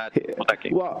book when that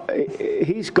came. Well,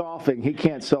 he's golfing. He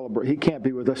can't celebrate. He can't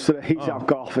be with us today. He's out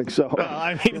golfing. So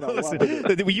I mean, listen,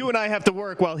 you and I have to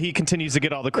work while he continues to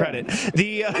get all the credit.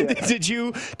 Did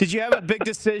you have a big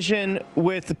decision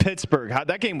with Pittsburgh?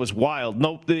 That game was wild.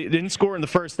 Nope, they didn't score in the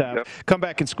first half. Yep. Come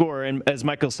back and score. And as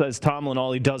Michael says, Tomlin,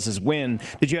 all he does is win.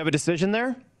 Did you have a decision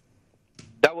there?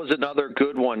 That was another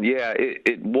good one. Yeah,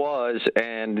 it was.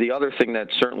 And the other thing that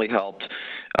certainly helped,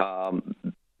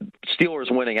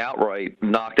 Steelers winning outright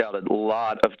knocked out a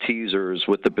lot of teasers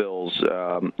with the Bills,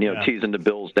 teasing the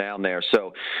Bills down there.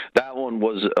 So that one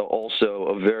was also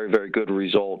a very, very good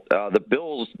result. The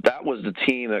Bills, that was the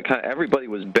team that kind of everybody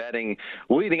was betting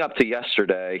leading up to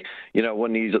yesterday,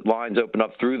 when these lines opened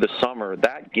up through the summer.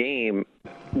 That game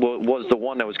was the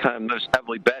one that was kind of most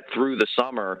heavily bet through the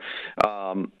summer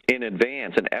in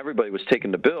advance, and everybody was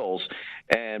taking the Bills.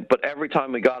 But every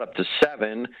time we got up to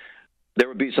 7, there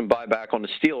would be some buyback on the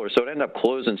Steelers, so it ended up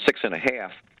closing 6.5.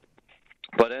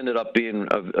 But ended up being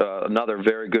another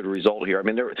very good result here. I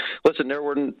mean, there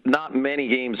were not many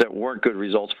games that weren't good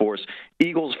results for us.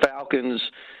 Eagles-Falcons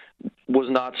was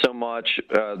not so much.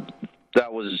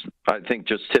 That was, I think,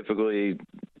 just typically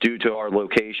due to our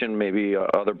location. Maybe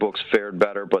other books fared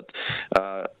better, but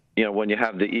when you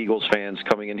have the Eagles fans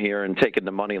coming in here and taking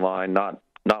the money line, not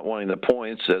wanting the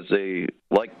points as they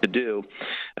like to do,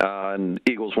 and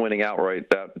Eagles winning outright,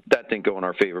 that didn't go in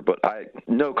our favor. But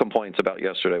no complaints about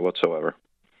yesterday whatsoever.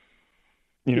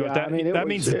 That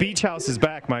means the Beach House is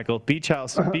back, Michael. Beach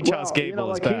House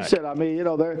Gable is back. Like he said, I mean,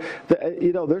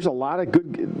 there's a lot of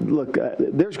good. Look,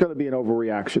 there's going to be an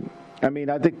overreaction. I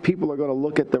mean, I think people are going to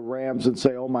look at the Rams and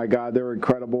say, "Oh my God, they're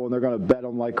incredible," and they're going to bet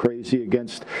them like crazy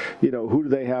against, who do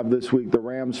they have this week? The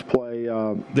Rams play.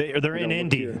 They're in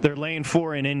Indy. They're laying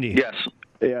 4 in Indy. Yes.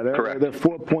 Yeah, they're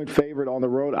 4-point favorite on the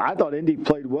road. I thought Indy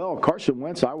played well. Carson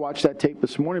Wentz, I watched that tape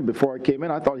this morning before I came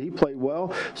in. I thought he played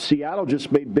well. Seattle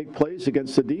just made big plays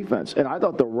against the defense. And I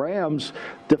thought the Rams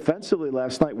defensively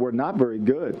last night were not very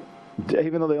good.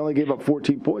 Even though they only gave up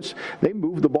 14 points, they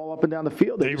moved the ball up and down the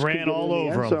field. They ran all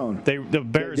over them. The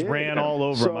Bears ran all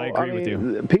over them. I agree with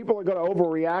you. People are going to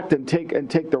overreact and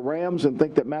take the Rams and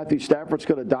think that Matthew Stafford's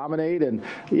going to dominate. And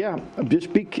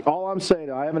all I'm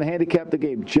saying, I haven't handicapped the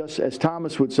game. Just as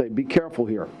Thomas would say, be careful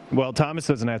here. Well, Thomas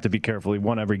doesn't have to be careful. He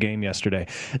won every game yesterday.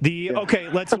 Okay,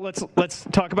 let's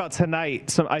talk about tonight.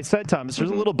 So I said, Thomas,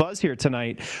 there's a little buzz here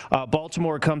tonight.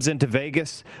 Baltimore comes into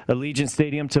Vegas, Allegiant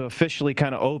Stadium, to officially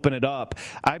kind of open it up.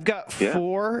 I've got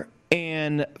 4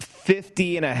 and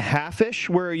 50.5-ish.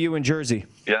 Where are you in Jersey?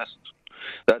 Yes.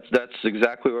 That's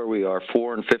exactly where we are,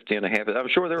 4 and 50.5. I'm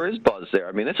sure there is buzz there.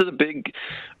 I mean, this is a big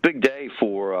day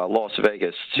for Las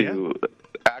Vegas to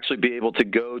actually be able to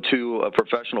go to a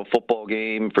professional football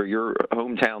game for your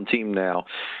hometown team now.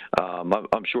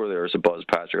 I'm sure there is a buzz,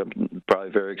 Patrick. Probably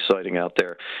very exciting out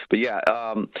there. But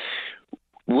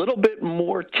little bit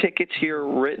more tickets here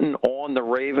written on the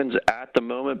Ravens at the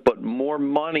moment, but more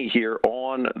money here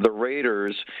on the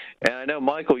Raiders. And I know,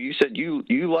 Michael, you said you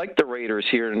like the Raiders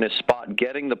here in this spot,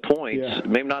 getting the points. Yeah.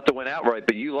 Maybe not to win outright,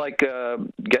 but you like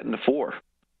getting the 4.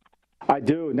 I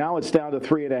do. Now it's down to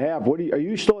 3.5. Are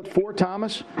you still at 4,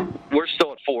 Thomas? We're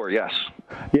still at 4, yes.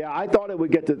 Yeah, I thought it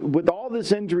would get with all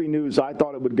this injury news, I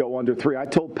thought it would go under 3. I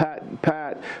told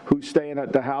Pat, who's staying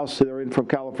at the house, they're in from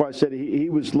California, I said he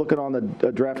was looking on the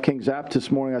DraftKings app this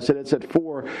morning. I said it's at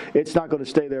 4. It's not going to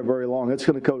stay there very long. It's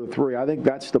going to go to 3. I think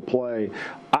that's the play.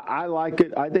 I like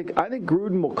it. I think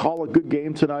Gruden will call a good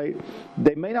game tonight.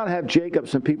 They may not have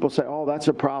Jacobs, and people say, oh, that's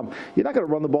a problem. You're not going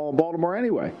to run the ball in Baltimore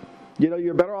anyway.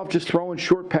 You're better off just throwing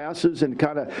short passes and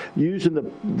kind of using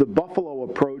the Buffalo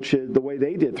approach the way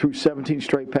they did through 17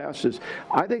 straight passes.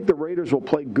 I think the Raiders will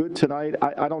play good tonight.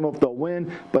 I don't know if they'll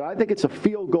win, but I think it's a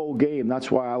field goal game.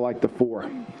 That's why I like the 4.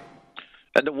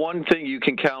 And the one thing you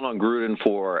can count on Gruden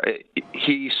for,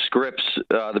 he scripts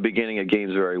the beginning of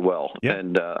games very well. Yep.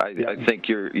 And I think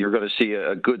you're going to see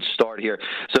a good start here.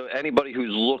 So anybody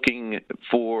who's looking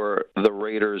for the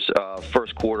Raiders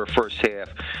first quarter, first half,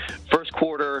 first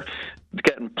quarter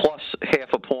getting plus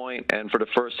half a point, and for the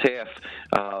first half,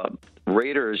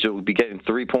 Raiders, you'll be getting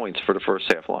 3 points for the first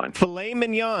half line. Filet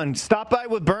mignon. Stop by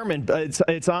with Berman.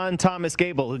 It's on Thomas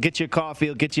Gable. He'll get you a coffee.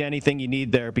 He'll get you anything you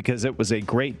need there because it was a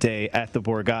great day at the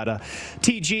Borgata.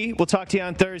 TG, we'll talk to you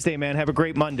on Thursday, man. Have a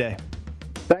great Monday.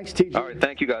 Thanks, TG. All right,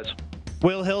 thank you, guys.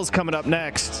 Will Hill's coming up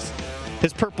next.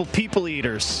 His Purple People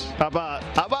Eaters. How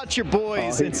about your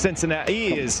boys in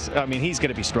Cincinnati? He's going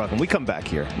to be struggling. We come back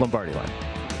here. Lombardi Line.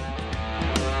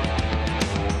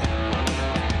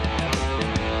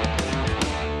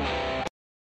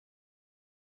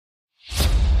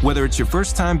 Whether it's your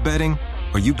first time betting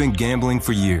or you've been gambling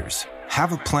for years,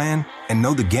 have a plan and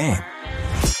know the game.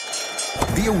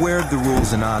 Be aware of the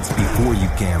rules and odds before you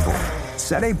gamble.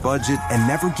 Set a budget and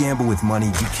never gamble with money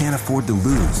you can't afford to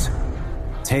lose.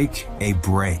 Take a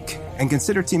break and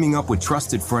consider teaming up with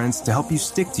trusted friends to help you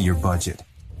stick to your budget.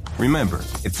 Remember,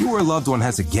 if you or a loved one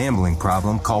has a gambling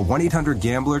problem, call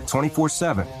 1-800-GAMBLER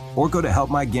 24/7 or go to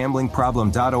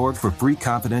helpmygamblingproblem.org for free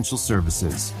confidential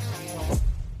services.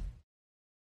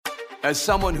 As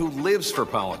someone who lives for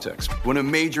politics, when a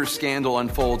major scandal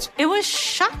unfolds, it was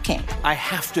shocking. I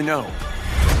have to know,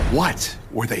 what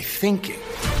were they thinking?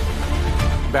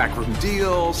 Backroom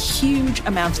deals, huge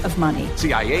amounts of money,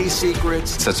 CIA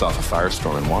secrets, sets off a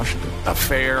firestorm in Washington,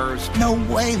 affairs. No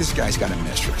way this guy's got a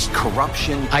mistress.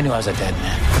 Corruption. I knew I was a dead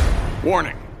man.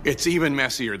 Warning, it's even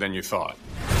messier than you thought.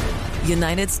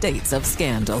 United States of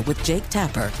Scandal with Jake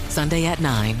Tapper, Sunday at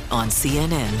 9 on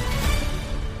CNN.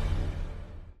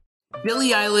 Billie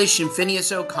Eilish and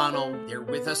Phineas O'Connell, they're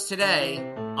with us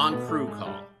today on Crew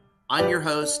Call. I'm your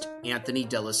host, Anthony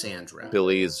D'Alessandro.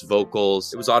 Billie's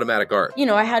vocals, it was automatic art. You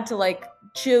know, I had to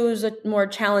choose a more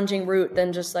challenging route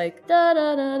than just da da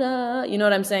da da. You know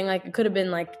what I'm saying? It could have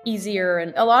been easier.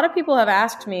 And a lot of people have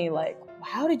asked me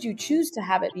how did you choose to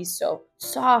have it be so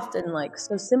soft and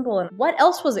so simple? And what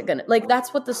else was it gonna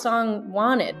that's what the song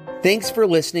wanted. Thanks for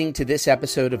listening to this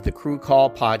episode of the Crew Call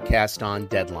podcast on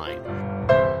Deadline.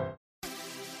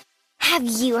 Have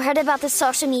you heard about the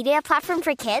social media platform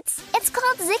for kids? It's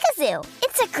called Zigazoo.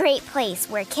 It's a great place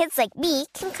where kids like me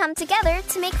can come together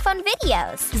to make fun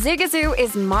videos. Zigazoo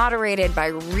is moderated by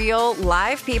real,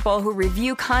 live people who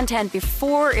review content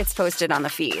before it's posted on the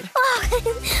feed. Oh,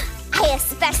 I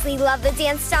especially love the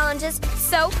dance challenges.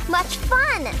 So much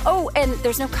fun. Oh, and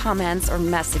there's no comments or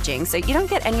messaging, so you don't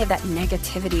get any of that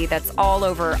negativity that's all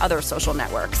over other social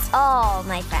networks. Oh,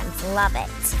 my friends love it.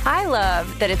 I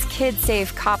love that it's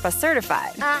kid-safe COPPA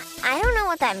certified. I don't know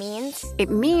what that means.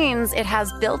 It means it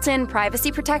has built-in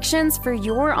privacy protections for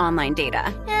your online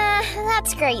data.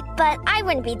 That's great, but I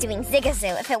wouldn't be doing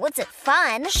Zigazoo if it wasn't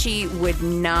fun. She would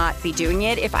not be doing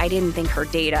it if I didn't think her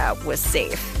data was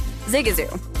safe.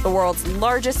 Zigazoo, the world's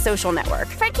largest social network.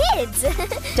 For kids.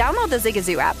 Download the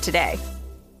Zigazoo app today.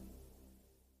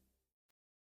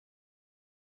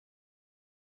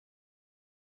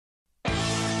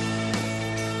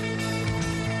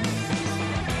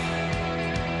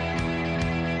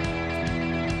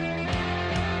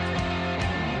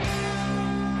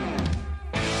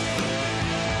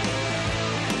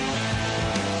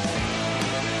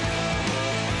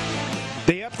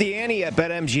 They upped the ante at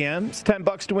BetMGM. It's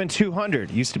 $10 to win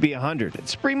 $200. Used to be $100.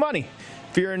 It's free money.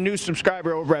 If you're a new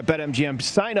subscriber over at BetMGM,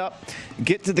 sign up,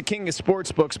 get to the king of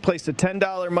sportsbooks, place a $10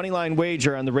 moneyline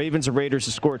wager on the Ravens or Raiders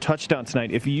to score a touchdown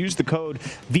tonight. If you use the code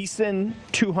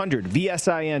VSIN200,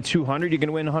 VSIN 200, you're going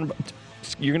to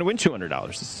win $200.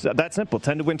 It's that simple.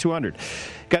 10 to win 200.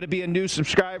 Got to be a new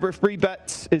subscriber. Free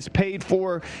bets is paid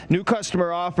for. New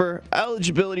customer offer.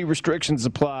 Eligibility restrictions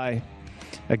apply.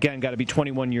 Again, got to be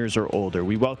 21 years or older.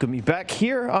 We welcome you back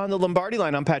here on the Lombardi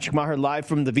Line. I'm Patrick Maher, live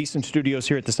from the VSiN studios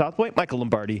here at the South Point. Michael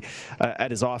Lombardi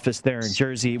at his office there in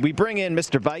Jersey. We bring in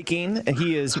Mr. Viking.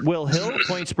 He is Will Hill,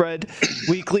 Point Spread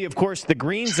Weekly. Of course, the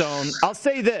Green Zone. I'll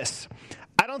say this.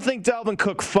 I don't think Dalvin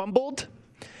Cook fumbled,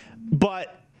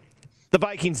 but the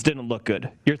Vikings didn't look good.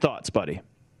 Your thoughts, buddy?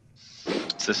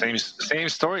 It's the same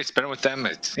story. It's been with them.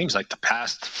 It seems like the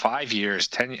past 5 years,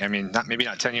 10. I mean, maybe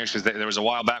not 10 years, because there was a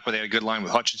while back where they had a good line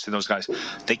with Hutchinson. Those guys,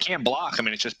 they can't block. I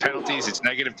mean, it's just penalties. It's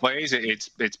negative plays.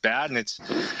 It's bad, and it's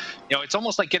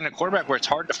almost like getting a quarterback where it's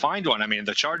hard to find one. I mean,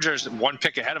 the Chargers, one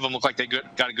pick ahead of them, look like they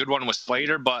got a good one with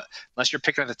Slater, but unless you're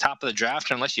picking at the top of the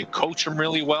draft, and unless you coach them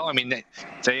really well, I mean,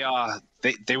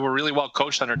 they were really well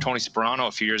coached under Tony Sparano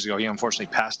a few years ago. He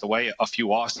unfortunately passed away a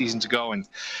few off seasons ago, and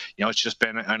it's just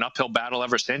been an uphill battle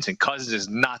ever since. And Cousins is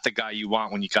not the guy you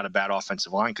want when you got a bad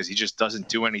offensive line, because he just doesn't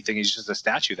do anything. He's just a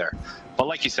statue there. But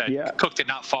like you said, Cook did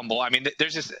not fumble. I mean,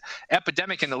 there's this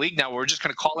epidemic in the league now where we're just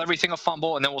going to call everything a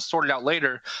fumble and then we'll sort it out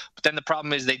later. But then the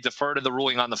problem is they defer to the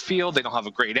ruling on the field. They don't have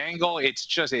a great angle. It's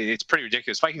pretty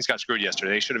ridiculous. Vikings got screwed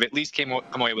yesterday. They should have at least come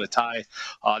away with a tie.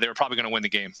 They were probably going to win the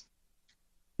game.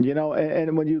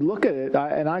 And when you look at it,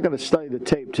 and I got to study the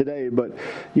tape today, but,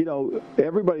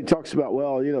 everybody talks about,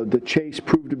 the Chase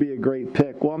proved to be a great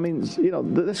pick. Well, I mean,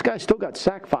 this guy still got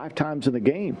sacked 5 times in the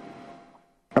game.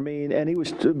 I mean,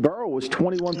 and Burrow was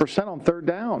 21% on third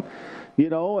down.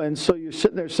 And so you're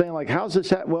sitting there saying, like, how's this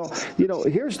happen? Well,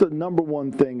 here's the number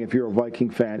one thing if you're a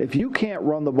Viking fan. If you can't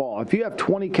run the ball, if you have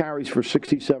 20 carries for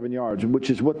 67 yards,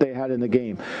 which is what they had in the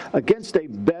game, against a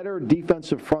better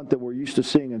defensive front than we're used to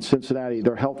seeing in Cincinnati,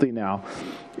 they're healthy now,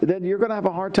 then you're going to have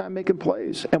a hard time making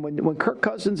plays. And when Kirk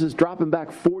Cousins is dropping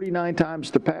back 49 times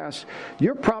to pass,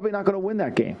 you're probably not going to win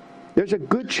that game. There's a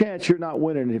good chance you're not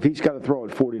winning if he's got to throw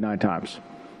it 49 times.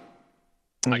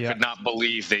 I could not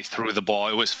believe they threw the ball.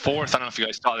 It was fourth. I don't know if you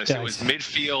guys saw this. It was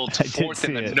midfield, fourth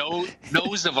in the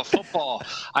nose of a football.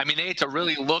 I mean, they had to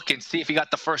really look and see if he got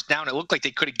the first down. It looked like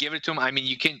they could have given it to him. I mean,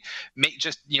 you can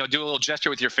do a little gesture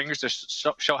with your fingers to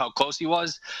show how close he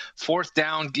was. Fourth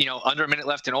down, under a minute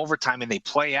left in overtime, and they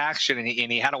play action, and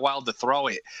he had a while to throw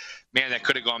it. Man, that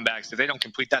could have gone back. So if they don't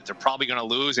complete that, they're probably going to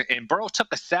lose. And Burrow took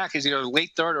a sack as either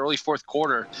late third or early fourth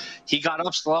quarter. He got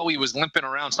up slow. He was limping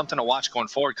around. Something to watch going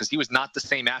forward because he was not the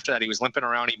same after that. He was limping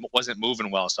around. He wasn't moving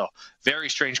well. So very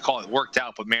strange call. It worked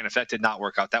out, but man, if that did not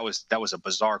work out, that was a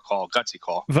bizarre call, gutsy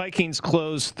call. Vikings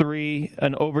close 3,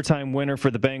 an overtime winner for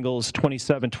the Bengals,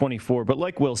 27-24. But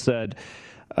like Will said,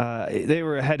 they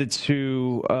were headed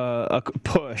to a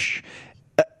push.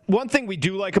 One thing we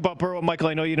do like about Burrow, Michael,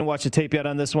 I know you didn't watch the tape yet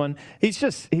on this one.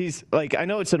 He's like, I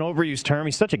know it's an overused term.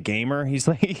 He's such a gamer.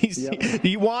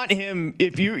 You want him,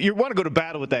 if you want to go to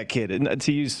battle with that kid, and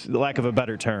to use the lack of a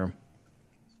better term.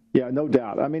 Yeah, no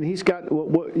doubt. I mean, he's got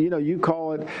what you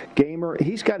call it gamer.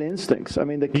 He's got instincts. I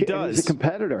mean, the kid is a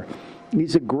competitor.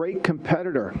 He's a great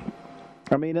competitor.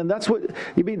 I mean, and that's what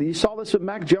you mean. You saw this with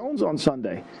Mac Jones on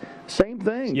Sunday. Same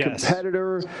thing. Yes.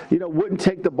 Competitor, wouldn't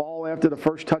take the ball after the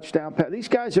first touchdown pass. These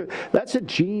guys that's a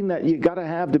gene that you got to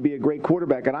have to be a great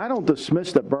quarterback. And I don't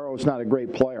dismiss that Burrow's not a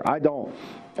great player. I don't.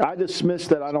 I dismiss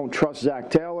that I don't trust Zach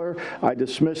Taylor. I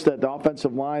dismiss that the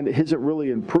offensive line isn't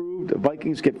really improved. The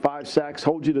Vikings get 5 sacks,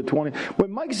 hold you to 20.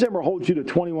 When Mike Zimmer holds you to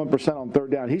 21% on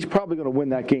third down, he's probably going to win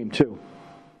that game too.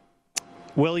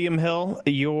 William Hill,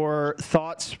 your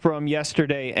thoughts from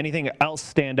yesterday? Anything else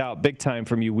stand out big time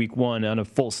from you week 1 on a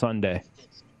full Sunday?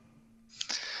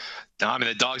 No, I mean,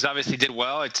 the Dogs obviously did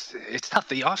well. It's tough.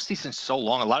 The offseason's so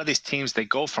long. A lot of these teams, they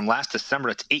go from last December,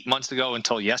 it's 8 months ago,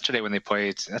 until yesterday when they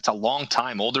played. That's a long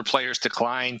time. Older players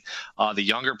decline. The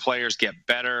younger players get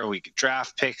better. We get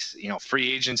draft picks,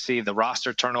 free agency, the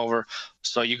roster turnover.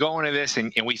 So you go into this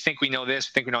and we think we know this,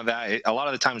 we think we know that. A lot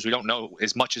of the times we don't know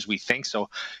as much as we think.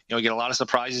 So, you get a lot of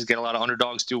surprises, get a lot of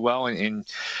underdogs do well. And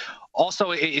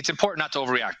also, it's important not to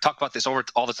overreact. Talk about this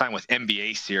all the time with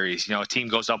NBA series. A team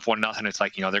goes up 1-0. It's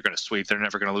like, they're going to sweep. They're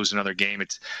never going to lose another game.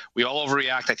 We all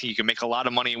overreact. I think you can make a lot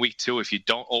of money in week 2 if you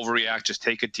don't overreact. Just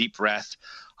take a deep breath.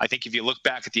 I think if you look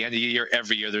back at the end of the year,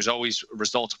 every year, there's always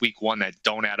results week 1 that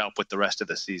don't add up with the rest of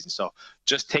the season. So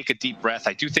just take a deep breath.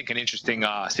 I do think an interesting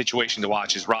situation to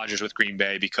watch is Rodgers with Green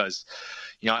Bay because,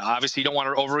 obviously you don't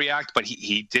want to overreact, but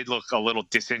he did look a little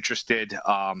disinterested.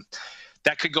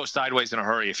 That could go sideways in a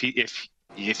hurry. If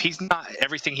he's not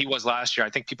everything he was last year, I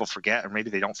think people forget, or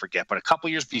maybe they don't forget. But a couple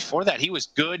years before that, he was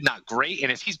good, not great.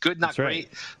 And if he's good, not great,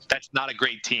 that's not a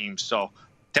great team. So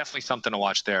definitely something to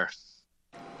watch there.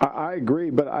 I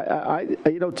agree, but I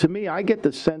to me, I get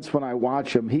the sense when I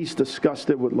watch him, he's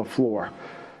disgusted with LaFleur.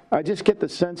 I just get the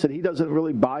sense that he doesn't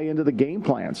really buy into the game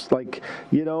plans,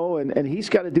 and he's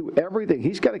got to do everything.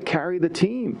 He's got to carry the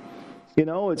team.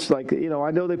 It's like,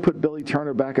 I know they put Billy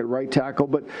Turner back at right tackle,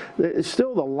 but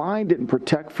still the line didn't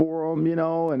protect for him,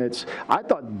 and I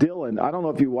thought Dillon, I don't know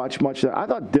if you watched much of that, I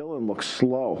thought Dillon looked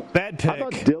slow. Bad pick. I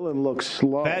thought Dillon looked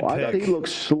slow. I thought he looked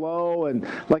slow, and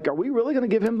are we really going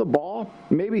to give him the ball?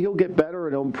 Maybe he'll get better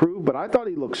and he'll improve, but I thought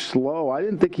he looked slow. I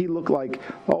didn't think he looked like,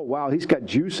 oh, wow, he's got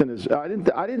juice in his, I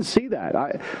didn't see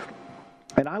that.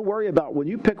 And I worry about when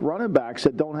you pick running backs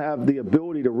that don't have the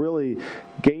ability to really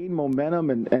gain momentum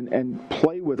and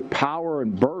play with power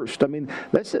and burst. I mean,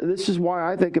 this is why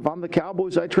I think if I'm the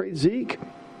Cowboys, I trade Zeke.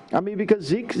 I mean, because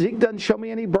Zeke doesn't show me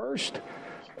any burst.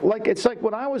 It's like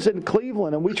when I was in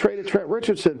Cleveland and we traded Trent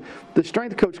Richardson, the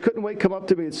strength coach couldn't wait to come up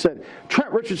to me and said,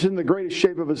 Trent Richardson in the greatest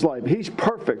shape of his life. He's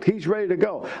perfect. He's ready to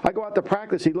go. I go out to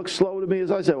practice. He looks slow to me.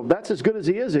 As I said, well, that's as good as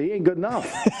he is. He ain't good enough.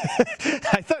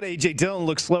 I thought A.J. Dillon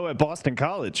looked slow at Boston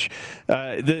College,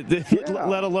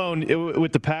 let alone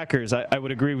with the Packers. I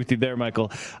would agree with you there,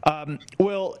 Michael.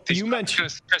 Will, Well, you mentioned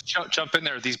just jump in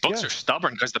there. These books are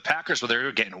stubborn because the Packers they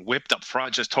were getting whipped up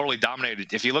front, just totally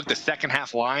dominated. If you look at the second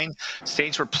half line,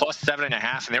 Saints were plus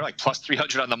 7.5, and they were like plus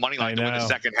 300 on the money line to win the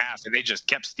second half, and they just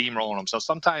kept steamrolling them. So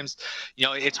sometimes,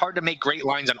 it's hard to make great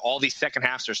lines on all these second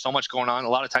halves. There's so much going on. A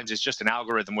lot of times it's just an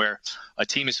algorithm where a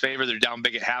team is favored, they're down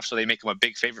big at half, so they make them a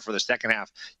big favorite for the second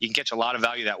half. You can catch a lot of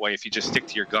value that way if you just stick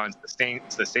to your guns.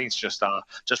 The Saints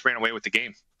just ran away with the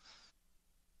game.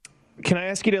 Can I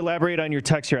ask you to elaborate on your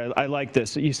text here? I like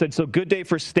this. You said, so good day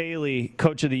for Staley,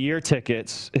 Coach of the Year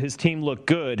tickets. His team looked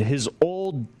good. His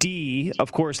old D,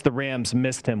 of course, the Rams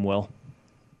missed him, Will.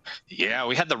 Yeah,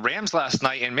 we had the Rams last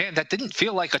night, and man, that didn't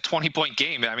feel like a 20-point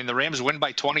game. I mean, the Rams win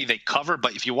by 20, they cover,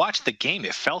 but if you watch the game,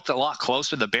 it felt a lot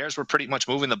closer. The Bears were pretty much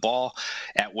moving the ball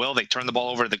at will. They turned the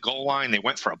ball over to the goal line. They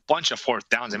went for a bunch of fourth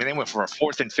downs. I mean, they went for a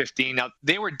 4th and 15. Now,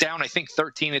 they were down, I think,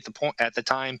 13 at the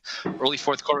time, early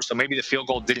fourth quarter, so maybe the field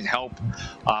goal didn't help,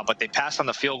 but they passed on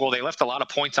the field goal. They left a lot of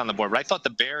points on the board, but I thought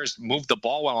the Bears moved the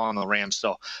ball well on the Rams,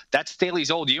 so that's Staley's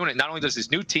old unit. Not only does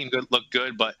his new team look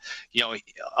good, but,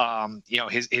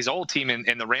 his old team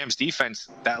in the Rams defense,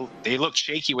 that they looked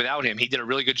shaky without him. He did a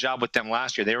really good job with them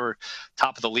last year. They were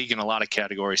top of the league in a lot of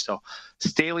categories. So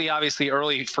Staley, obviously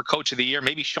early for Coach of the Year.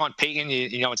 Maybe Sean Payton,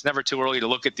 it's never too early to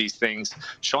look at these things.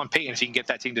 Sean Payton, if he can get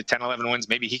that team to 10, 11 wins,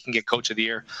 maybe he can get Coach of the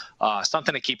Year.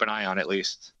 Something to keep an eye on at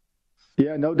least.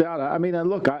 Yeah, no doubt. I mean,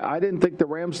 look, I didn't think the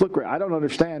Rams looked great. I don't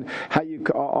understand how you,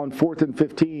 on 4th and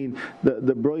 15,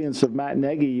 the brilliance of Matt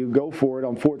Nagy, you go for it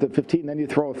on 4th and 15, then you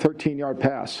throw a 13-yard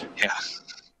pass. Yeah.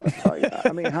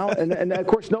 I mean, how? And of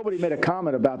course, nobody made a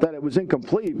comment about that. It was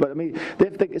incomplete. But I mean,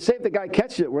 if the guy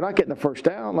catches it, we're not getting the first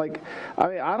down.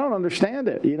 I don't understand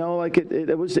it.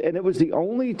 It was the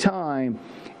only time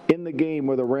in the game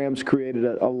where the Rams created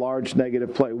a large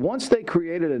negative play. Once they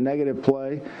created a negative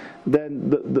play, then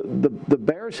the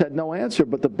Bears had no answer.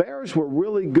 But the Bears were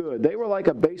really good. They were like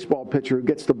a baseball pitcher who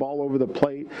gets the ball over the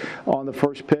plate on the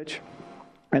first pitch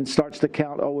and starts to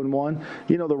count 0-1.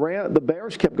 The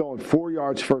Bears kept going 4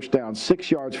 yards first down,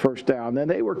 6 yards first down. Then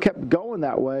they kept going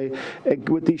that way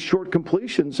with these short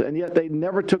completions, and yet they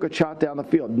never took a shot down the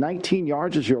field. 19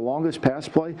 yards is your longest pass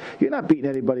play. You're not beating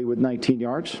anybody with 19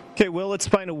 yards. Okay, Will, let's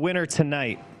find a winner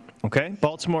tonight. Okay,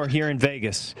 Baltimore here in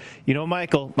Vegas.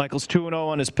 Michael's 2-0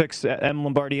 on his picks at M.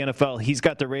 Lombardi NFL. He's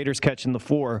got the Raiders catching the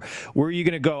 4. Where are you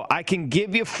going to go? I can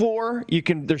give you 4.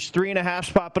 There's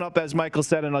 3.5s popping up, as Michael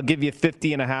said, and I'll give you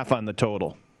 50.5 on the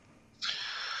total.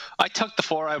 I took the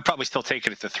 4. I would probably still take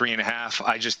it at the 3.5.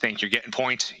 I just think you're getting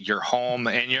points, you're home,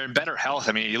 and you're in better health.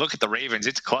 I mean, you look at the Ravens,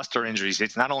 it's cluster injuries.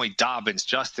 It's not only Dobbins,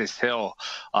 Justice Hill,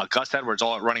 Gus Edwards,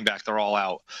 all at running back, they're all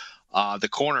out. The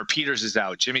corner, Peters, is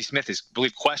out. Jimmy Smith is, I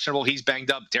believe, questionable. He's banged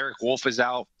up. Derek Wolfe is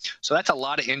out. So that's a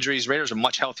lot of injuries. Raiders are a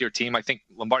much healthier team. I think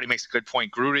Lombardi makes a good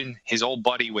point. Gruden, his old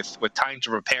buddy with time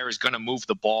to repair, is going to move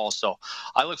the ball. So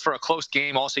I look for a close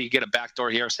game. Also, you get a backdoor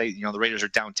here. Say, the Raiders are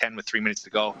down 10 with 3 minutes to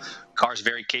go. Carr's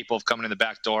very capable of coming in the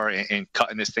back door and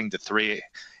cutting this thing to 3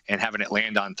 and having it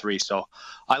land on 3. So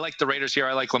I like the Raiders here.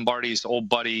 I like Lombardi's old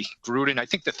buddy Gruden. I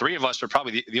think the 3 of us are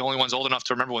probably the only ones old enough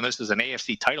to remember when this was an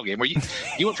AFC title game. Where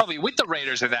you were probably with the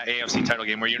Raiders in that AFC title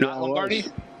game. Were you not, Lombardi?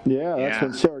 Yeah, that's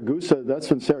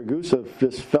when Saragusa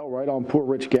just fell right on poor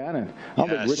Rich Gannon.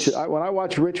 When I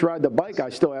watch Rich ride the bike,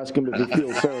 I still ask him to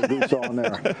refield Saragusa on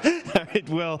there. All right,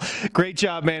 Will, great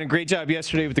job, man, and great job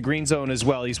yesterday with the Green Zone as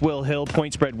well. He's Will Hill,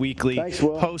 Point Spread Weekly. Thanks,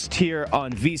 Will. Host here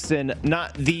on VSiN,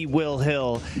 not the Will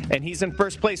Hill, and he's in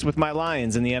first place with my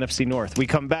Lions in the NFC North. We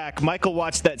come back. Michael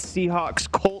watched that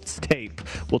Seahawks-Colts tape.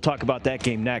 We'll talk about that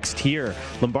game next here.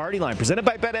 Lombardi Line, presented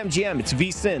by BetMGM. It's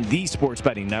VSiN, the Sports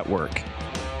Betting Network.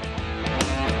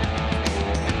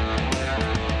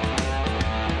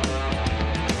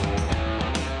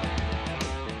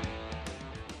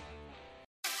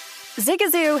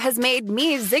 Zigazoo has made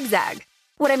me zigzag.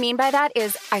 What I mean by that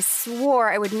is I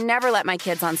swore I would never let my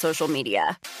kids on social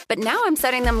media. But now I'm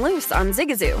setting them loose on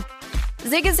Zigazoo.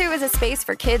 Zigazoo is a space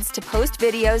for kids to post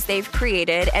videos they've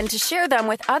created and to share them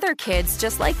with other kids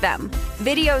just like them.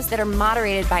 Videos that are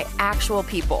moderated by actual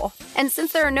people. And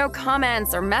since there are no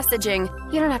comments or messaging,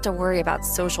 you don't have to worry about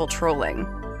social trolling.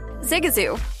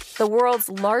 Zigazoo, the world's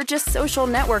largest social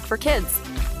network for kids.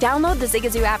 Download the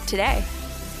Zigazoo app today.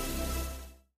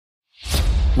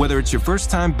 Whether it's your first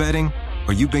time betting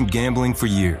or you've been gambling for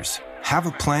years, have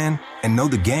a plan and know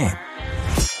the game.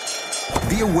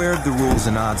 Be aware of the rules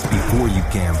and odds before you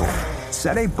gamble.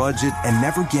 Set a budget and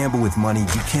never gamble with money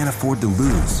you can't afford to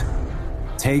lose.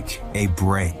 Take a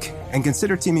break and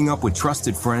consider teaming up with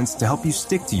trusted friends to help you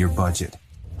stick to your budget.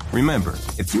 Remember,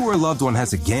 if you or a loved one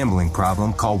has a gambling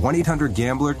problem, call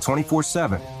 1-800-GAMBLER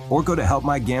 24/7 or go to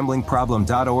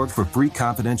helpmygamblingproblem.org for free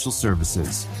confidential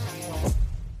services.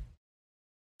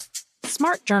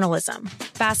 Smart journalism.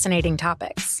 Fascinating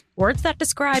topics. Words that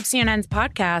describe CNN's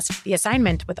podcast, The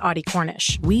Assignment with Audie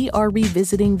Cornish. We are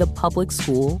revisiting the public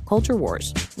school culture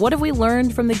wars. What have we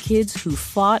learned from the kids who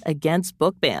fought against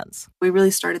book bans? We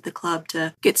really started the club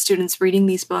to get students reading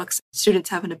these books. Students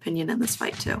have an opinion in this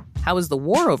fight, too. How has the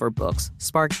war over books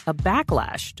sparked a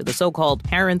backlash to the so-called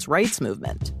parents' rights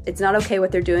movement? It's not okay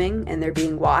what they're doing, and they're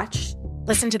being watched.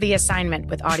 Listen to The Assignment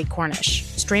with Audie Cornish.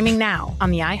 Streaming now on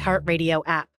the iHeartRadio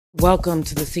app. Welcome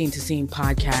to the Scene to Scene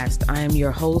podcast. I am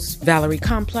your host, Valerie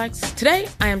Complex. Today,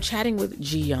 I am chatting with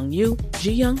Ji Young Yoo.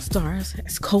 Ji Young stars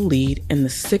as co-lead in the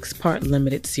 6-part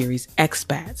limited series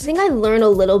Expats. I think I learn a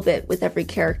little bit with every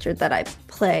character that I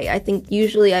play. I think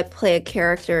usually I play a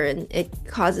character and it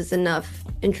causes enough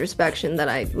introspection that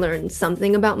I learn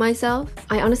something about myself.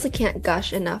 I honestly can't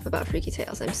gush enough about Freaky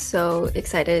Tales. I'm so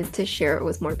excited to share it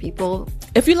with more people.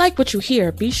 If you like what you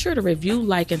hear, be sure to review,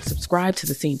 like, and subscribe to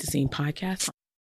the Scene to Scene podcast